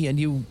to me and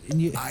you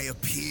I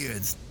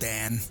appeared,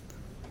 Dan.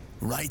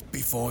 Right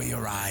before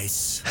your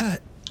eyes.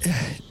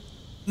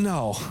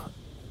 No,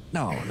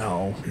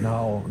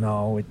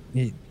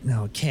 it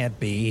can't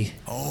be.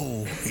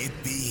 Oh, it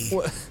be.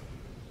 What?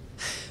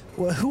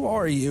 Who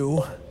are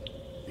you?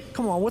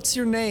 Come on, what's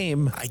your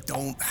name? I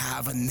don't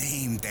have a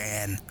name,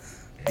 Dan.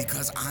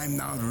 Because I'm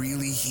not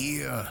really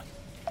here.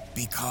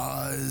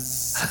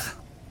 Because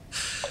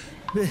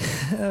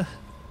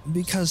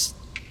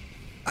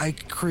I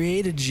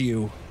created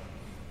you.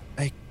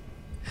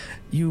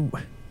 You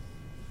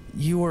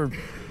were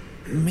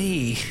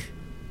me.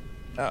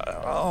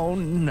 Oh,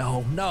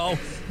 no,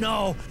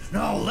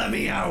 let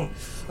me out.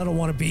 I don't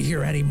want to be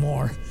here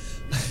anymore.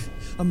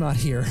 I'm not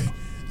here.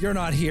 You're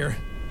not here.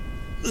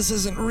 This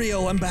isn't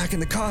real. I'm back in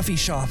the coffee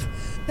shop.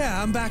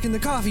 Yeah, I'm back in the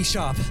coffee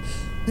shop.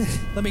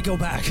 Let me go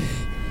back.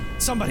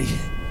 Somebody,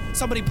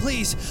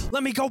 please,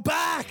 let me go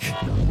back.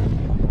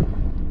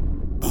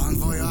 Bon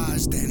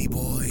voyage, Danny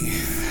boy.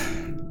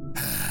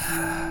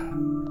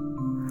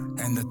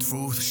 And the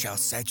truth shall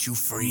set you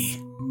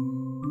free.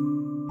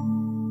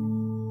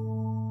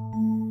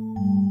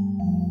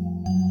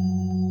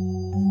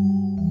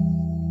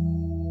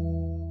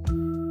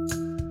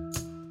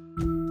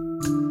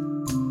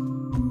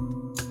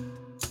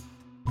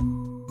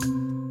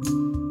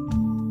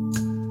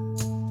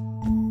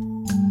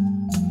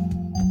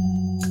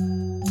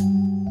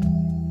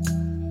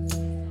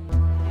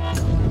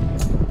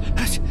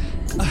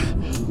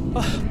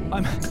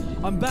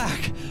 I'm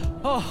back.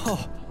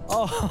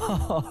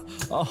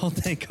 Oh,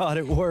 thank God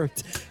it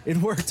worked. It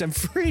worked. I'm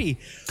free.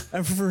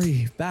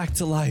 Back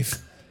to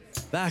life.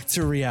 Back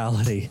to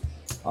reality.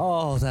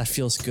 Oh, that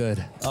feels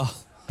good. What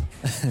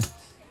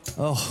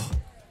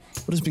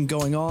has been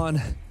going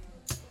on?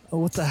 Oh,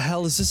 what the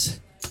hell is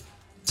this?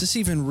 Is this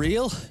even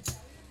real?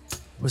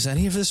 Was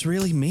any of this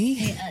really me?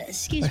 Hey,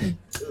 excuse me.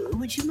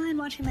 Would you mind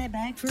watching my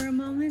bag for a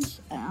moment?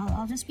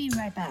 I'll just be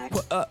right back.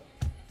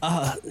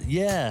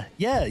 Yeah,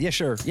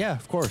 sure. Yeah,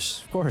 of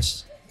course.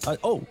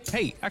 Oh,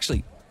 hey,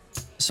 actually,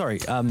 sorry,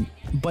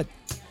 but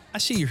I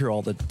see you here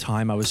all the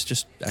time. I was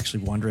just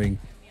actually wondering,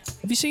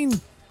 have you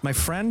seen my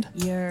friend?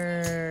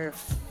 Your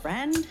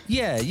friend?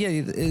 Yeah,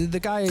 the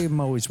guy I'm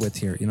always with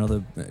here. You know,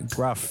 the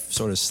gruff,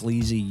 sort of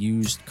sleazy,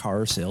 used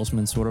car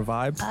salesman sort of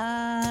vibe.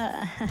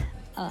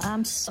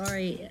 I'm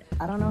sorry.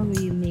 I don't know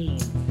who you mean.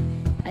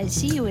 I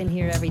see you in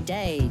here every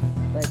day,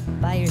 but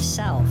by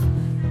yourself.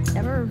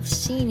 Never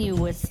seen you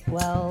with,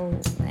 well,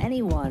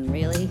 anyone,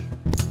 really.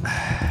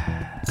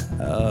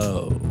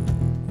 Oh,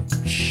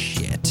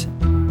 shit.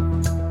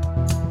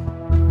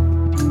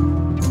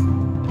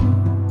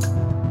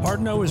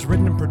 Hard No is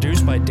written and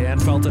produced by Dan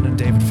Felton and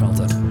David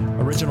Felton.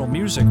 Original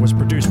music was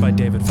produced by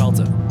David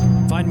Felton.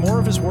 Find more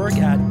of his work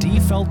at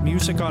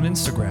dfeltmusic on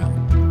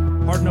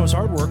Instagram. Hard No's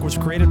artwork was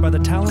created by the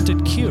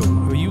talented Q,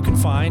 who you can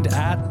find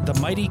at The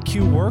Mighty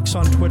Q Works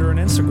on Twitter and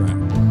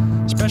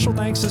Instagram. Special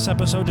thanks this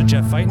episode to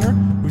Jeff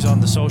Feitner, who's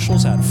on the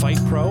socials at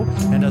FightPro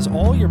and does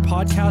all your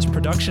podcast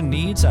production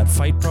needs at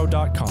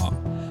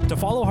fightpro.com. To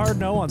follow Hard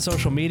No on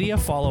social media,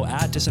 follow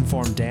at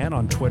DisinformedDan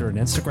on Twitter and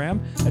Instagram.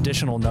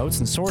 Additional notes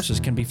and sources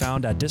can be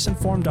found at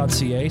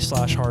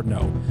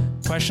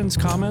disinformed.ca/hardno. Questions,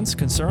 comments,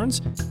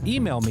 concerns?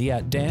 Email me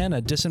at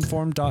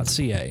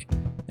dan@disinformed.ca.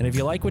 And if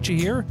you like what you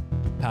hear,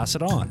 pass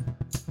it on.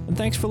 And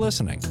thanks for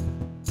listening.